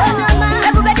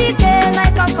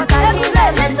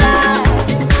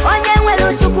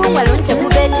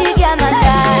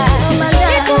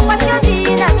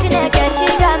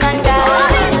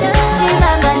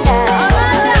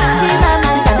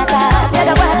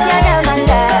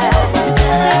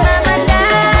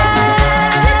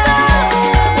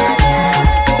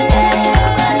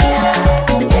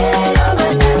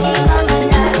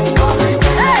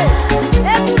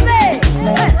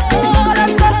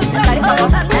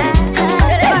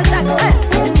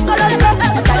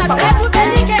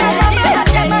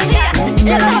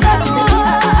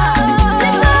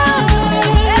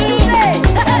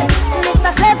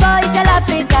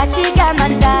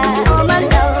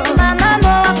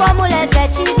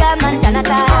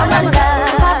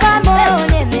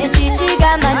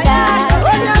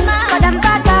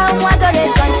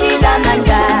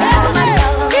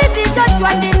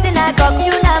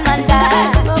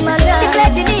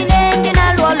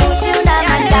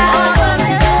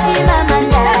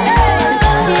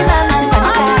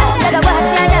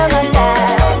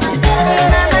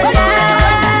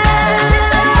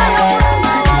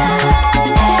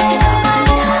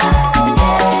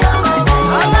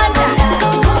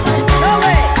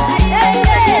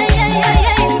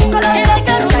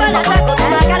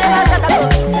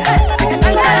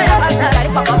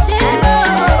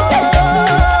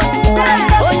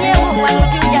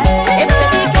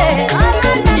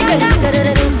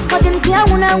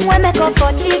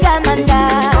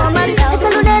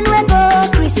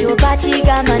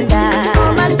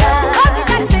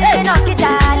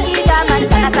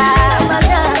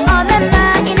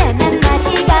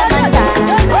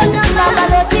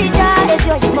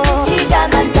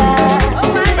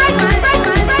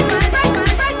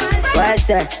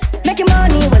 Making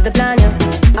money was the plan,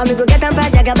 and we go get them by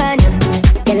Jagabana.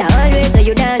 Girl, I always say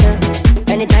you down,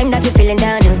 anytime that you feeling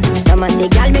down. Mama say,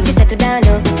 girl, make you settle down.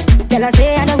 Tell her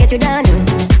say I don't get you down.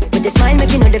 With the smile,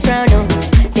 make you know the frown.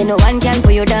 Say no one can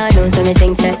pull you down. So me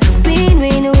sing say, win,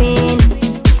 win, win,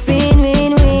 win,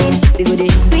 win, win. We go the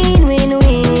win, win,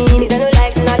 win. You don't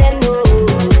like none of them, no.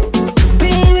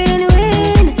 Win, win,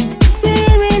 win,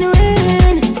 win, win, win,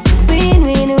 win,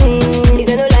 win, win. You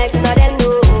don't like none of them, no.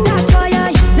 That's why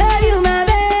I love you, my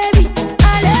baby.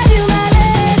 I love you, my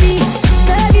baby.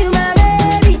 Love you, my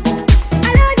baby.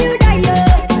 I love you, Dayo.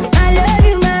 I love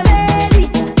you, my baby.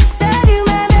 Love you,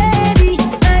 my baby.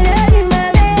 I love you, my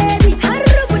baby. I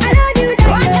love you,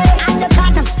 Dayo. At the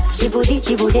bottom,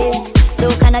 chibude.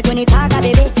 Dokana joni taga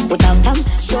bebe. Utam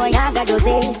show yaga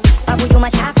doze. Babu yuma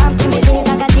shaka mtembeze.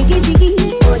 Zaga zigi.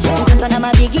 Mtoto na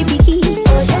mabigi bigi.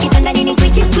 Kitanda nini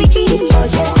kwichi.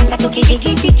 Asa toki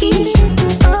jiki.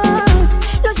 Oh,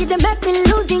 no she done make me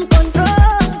losing control.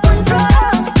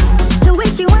 The way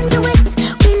she wants to waste,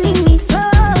 feeling me so.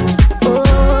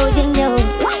 Oh, jinjo,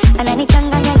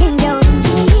 ananichanganya jinjo.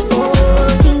 Oh,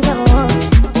 jinjo,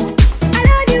 I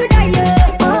love you, Dayo.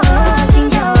 Oh,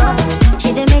 jinjo, she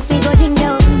done make me go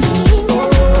jinjo.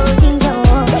 Oh, jinjo,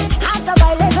 hasa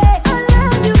baile be. I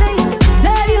love you, baby.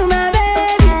 Love you, my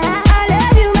baby. I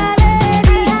love you, my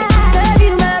baby. Love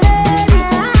you, my baby.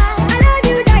 I love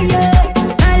you, Dayo.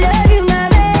 I love you, my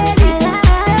baby.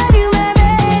 Love you, my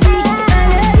baby. I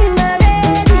love you, my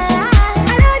baby.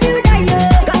 I love you, Dayo.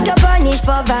 Got to punish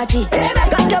poverty.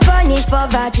 Got to punish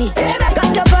poverty. Got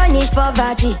to punish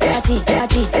poverty.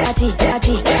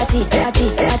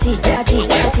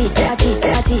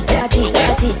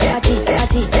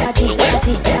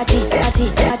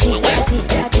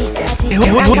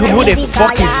 Who the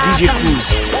fuck is DJ Cruz?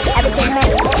 Everything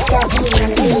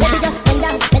baby just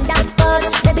bend down, pause.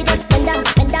 Baby just bend down,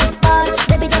 pause.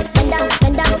 Baby just bend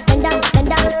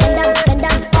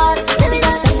down, pause. Baby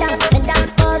just bend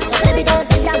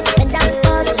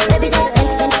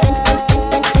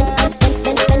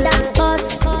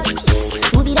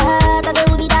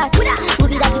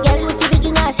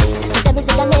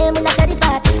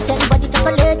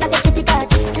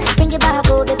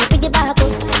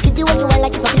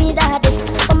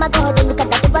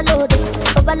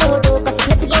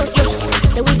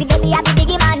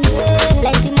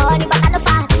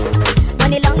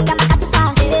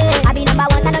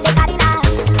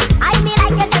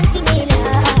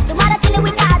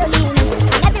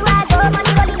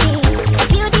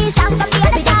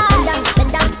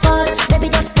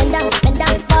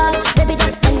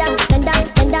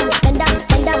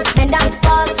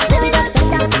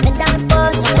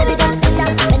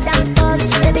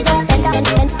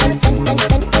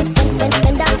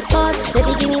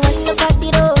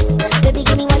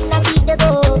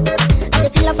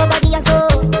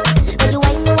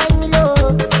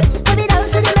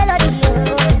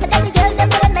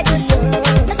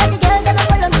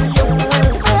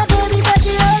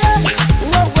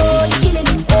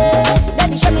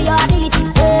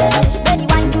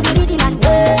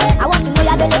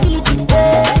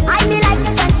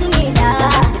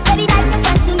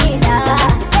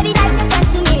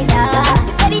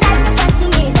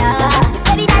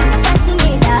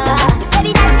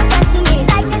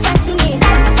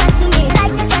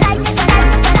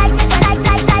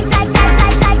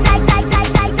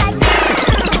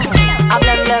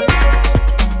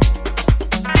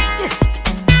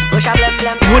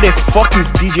fuck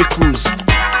is DJ Cruz?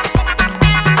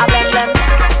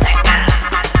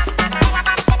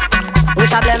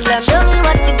 Push a blem blem, show me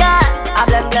what you got. A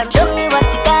blem blem, show me what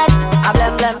you got. A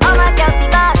blem blem, all my girls see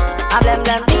that. A blem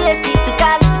blem, BSC to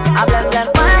call. A blem blem,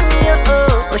 one you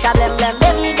oh. Push a blem blem,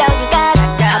 baby girl you got.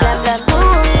 A blem blem,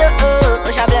 ooh you oh.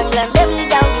 Push a blem blem, baby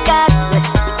girl you got.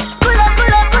 Culo,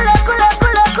 culo, culo, culo,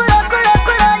 culo, culo, culo,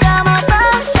 culo, you're my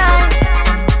sunshine,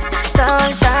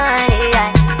 sunshine, yeah.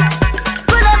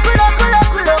 Culo, culo, culo,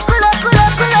 culo, culo, culo,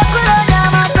 culo, culo, you're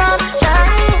my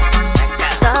sunshine,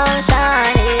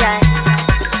 sunshine, yeah.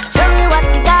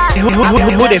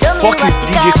 Who the fuck is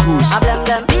DJ Cruz? A blem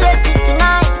blem, BSC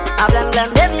tonight. A blem blem,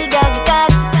 baby girl you got.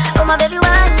 Oh my baby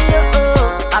one you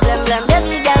oh. A blem blem,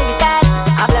 baby girl you got.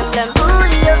 A blem blem, ooh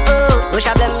you oh. Push a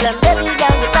blem blem, baby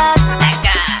girl you got.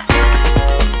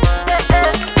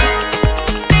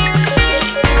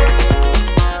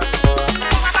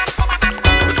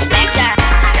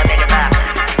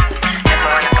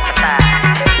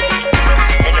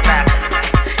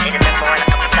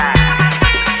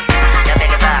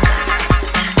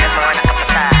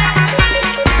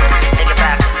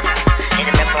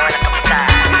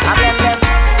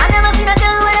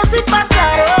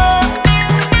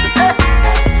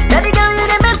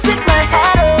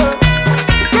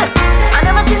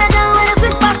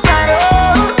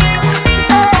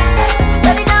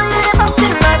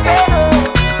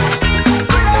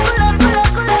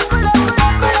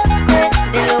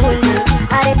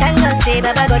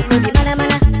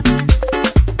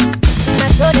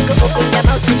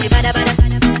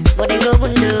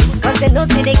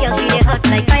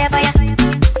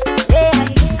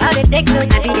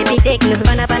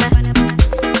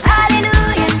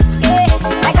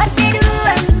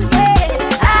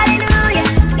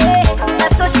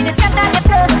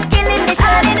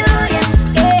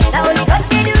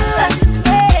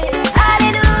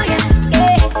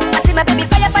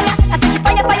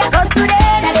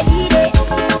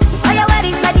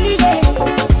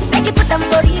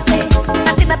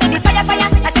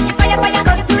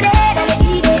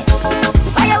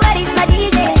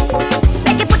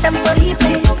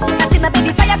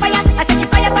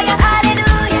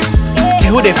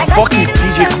 Who the fuck is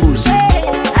DJ Cruz?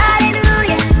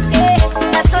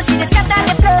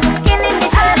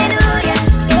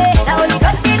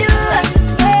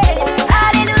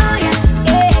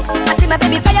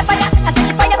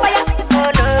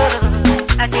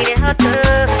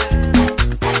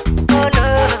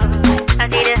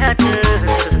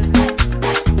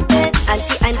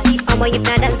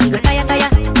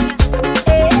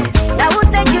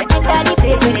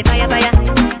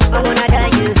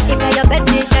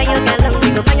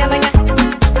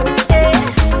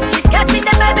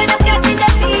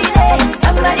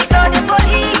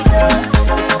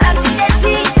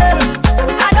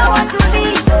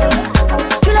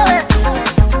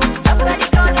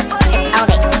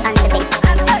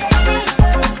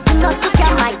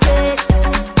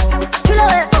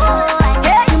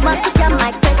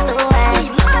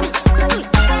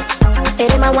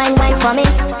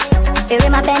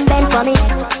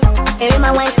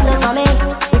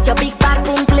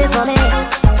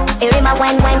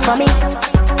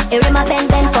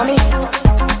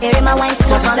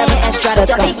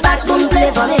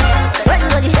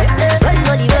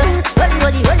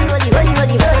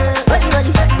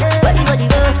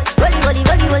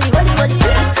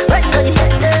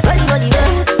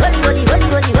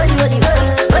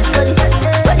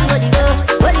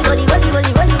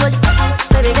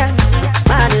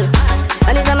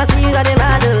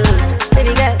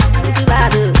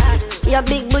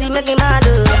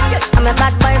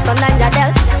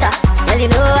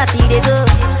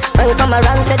 Come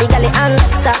around, say the galley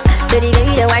answer. Say the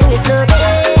baby, the wine is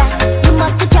slow.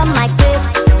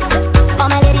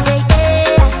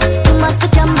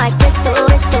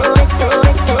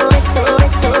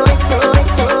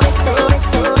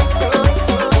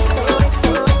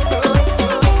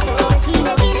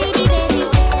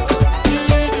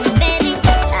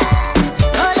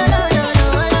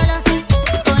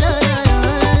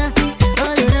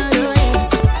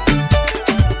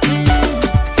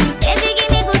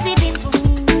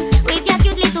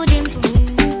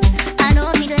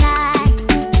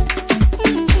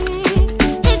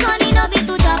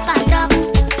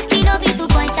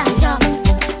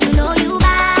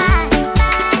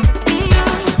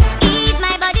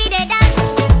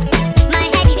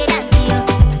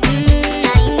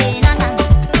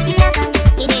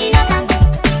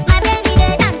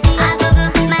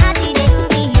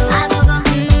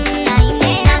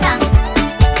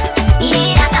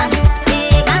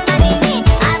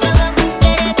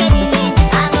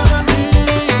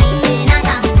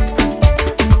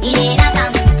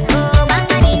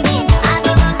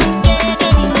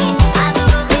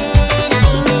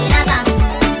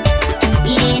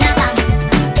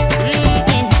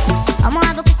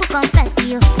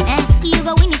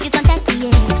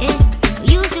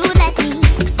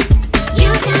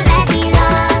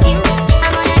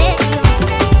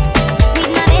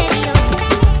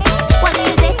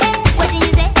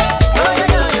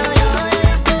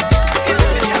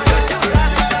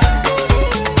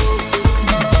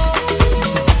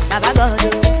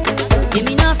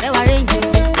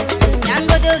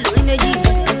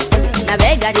 Na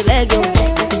beg, I beg you.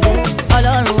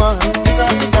 Ọlọ́run wọ̀,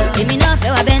 èmi náà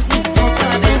fẹ́ wa Bentley.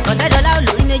 Ọ̀tẹ́ dọ́là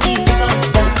olórí méjì.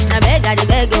 Na beg, I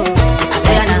beg you.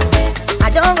 Àbẹ̀yànà. I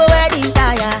don't go wedding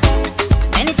tire.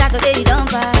 Many Saturday you don't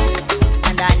buy.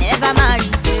 And I never marry.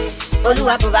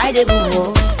 Olúwa provide a good wo.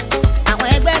 Àwọn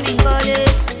ẹgbẹ́ mi ń kọ́lé.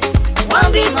 Wọ́n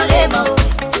bí mọ̀lẹ́mọ̀ o.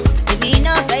 Èmi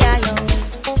náà fẹ́ yayọ̀.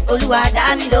 Olúwa dá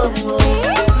mi lóhùn o.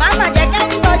 Mama jẹ́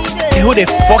kẹ́ni bọ́dí bèrè. Who the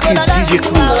fuck is DJ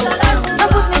Cruz?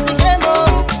 Don't put me to shame o.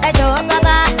 Ẹ jọ̀wọ́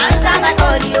bàbá, answer my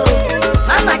call o.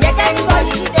 Mama jẹ́ kẹ́ni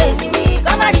bọ́dí ní tèmi mi.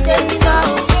 Kọ́má ní tèmi sọ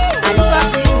o. I look up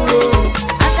to you o.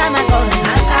 Answer my call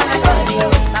o.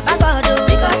 Bàbá God o.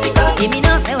 Èmi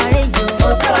náà fẹ́ wà rẹ́jọ.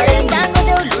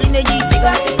 Dangote olórí méjì.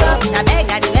 Na beg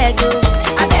I beg o.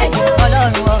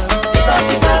 Ọlọ́run wọ̀.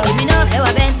 Èmi náà fẹ́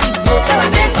wà Bentley.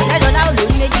 Ọ̀tẹ́ dọ́là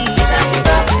olórí méjì.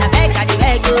 Na beg I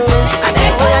beg o.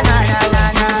 Oya na na na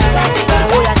na.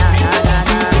 Oya na na na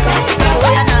na.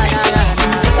 Oya na na na na.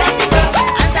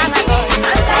 Answer my call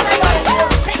yo.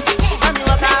 Come me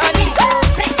walk out on it yo.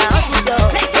 Na hustle yo.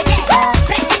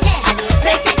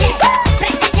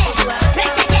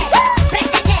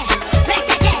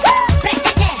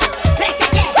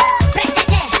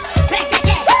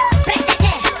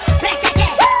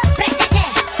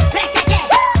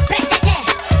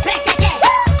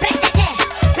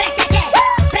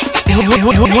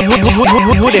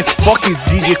 Who the fuck is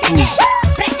DJ Cruz?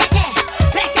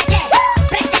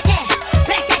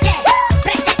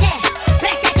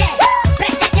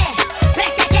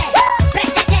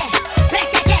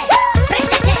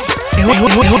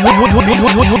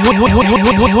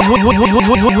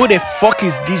 Who the fuck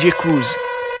is DJ Cruz?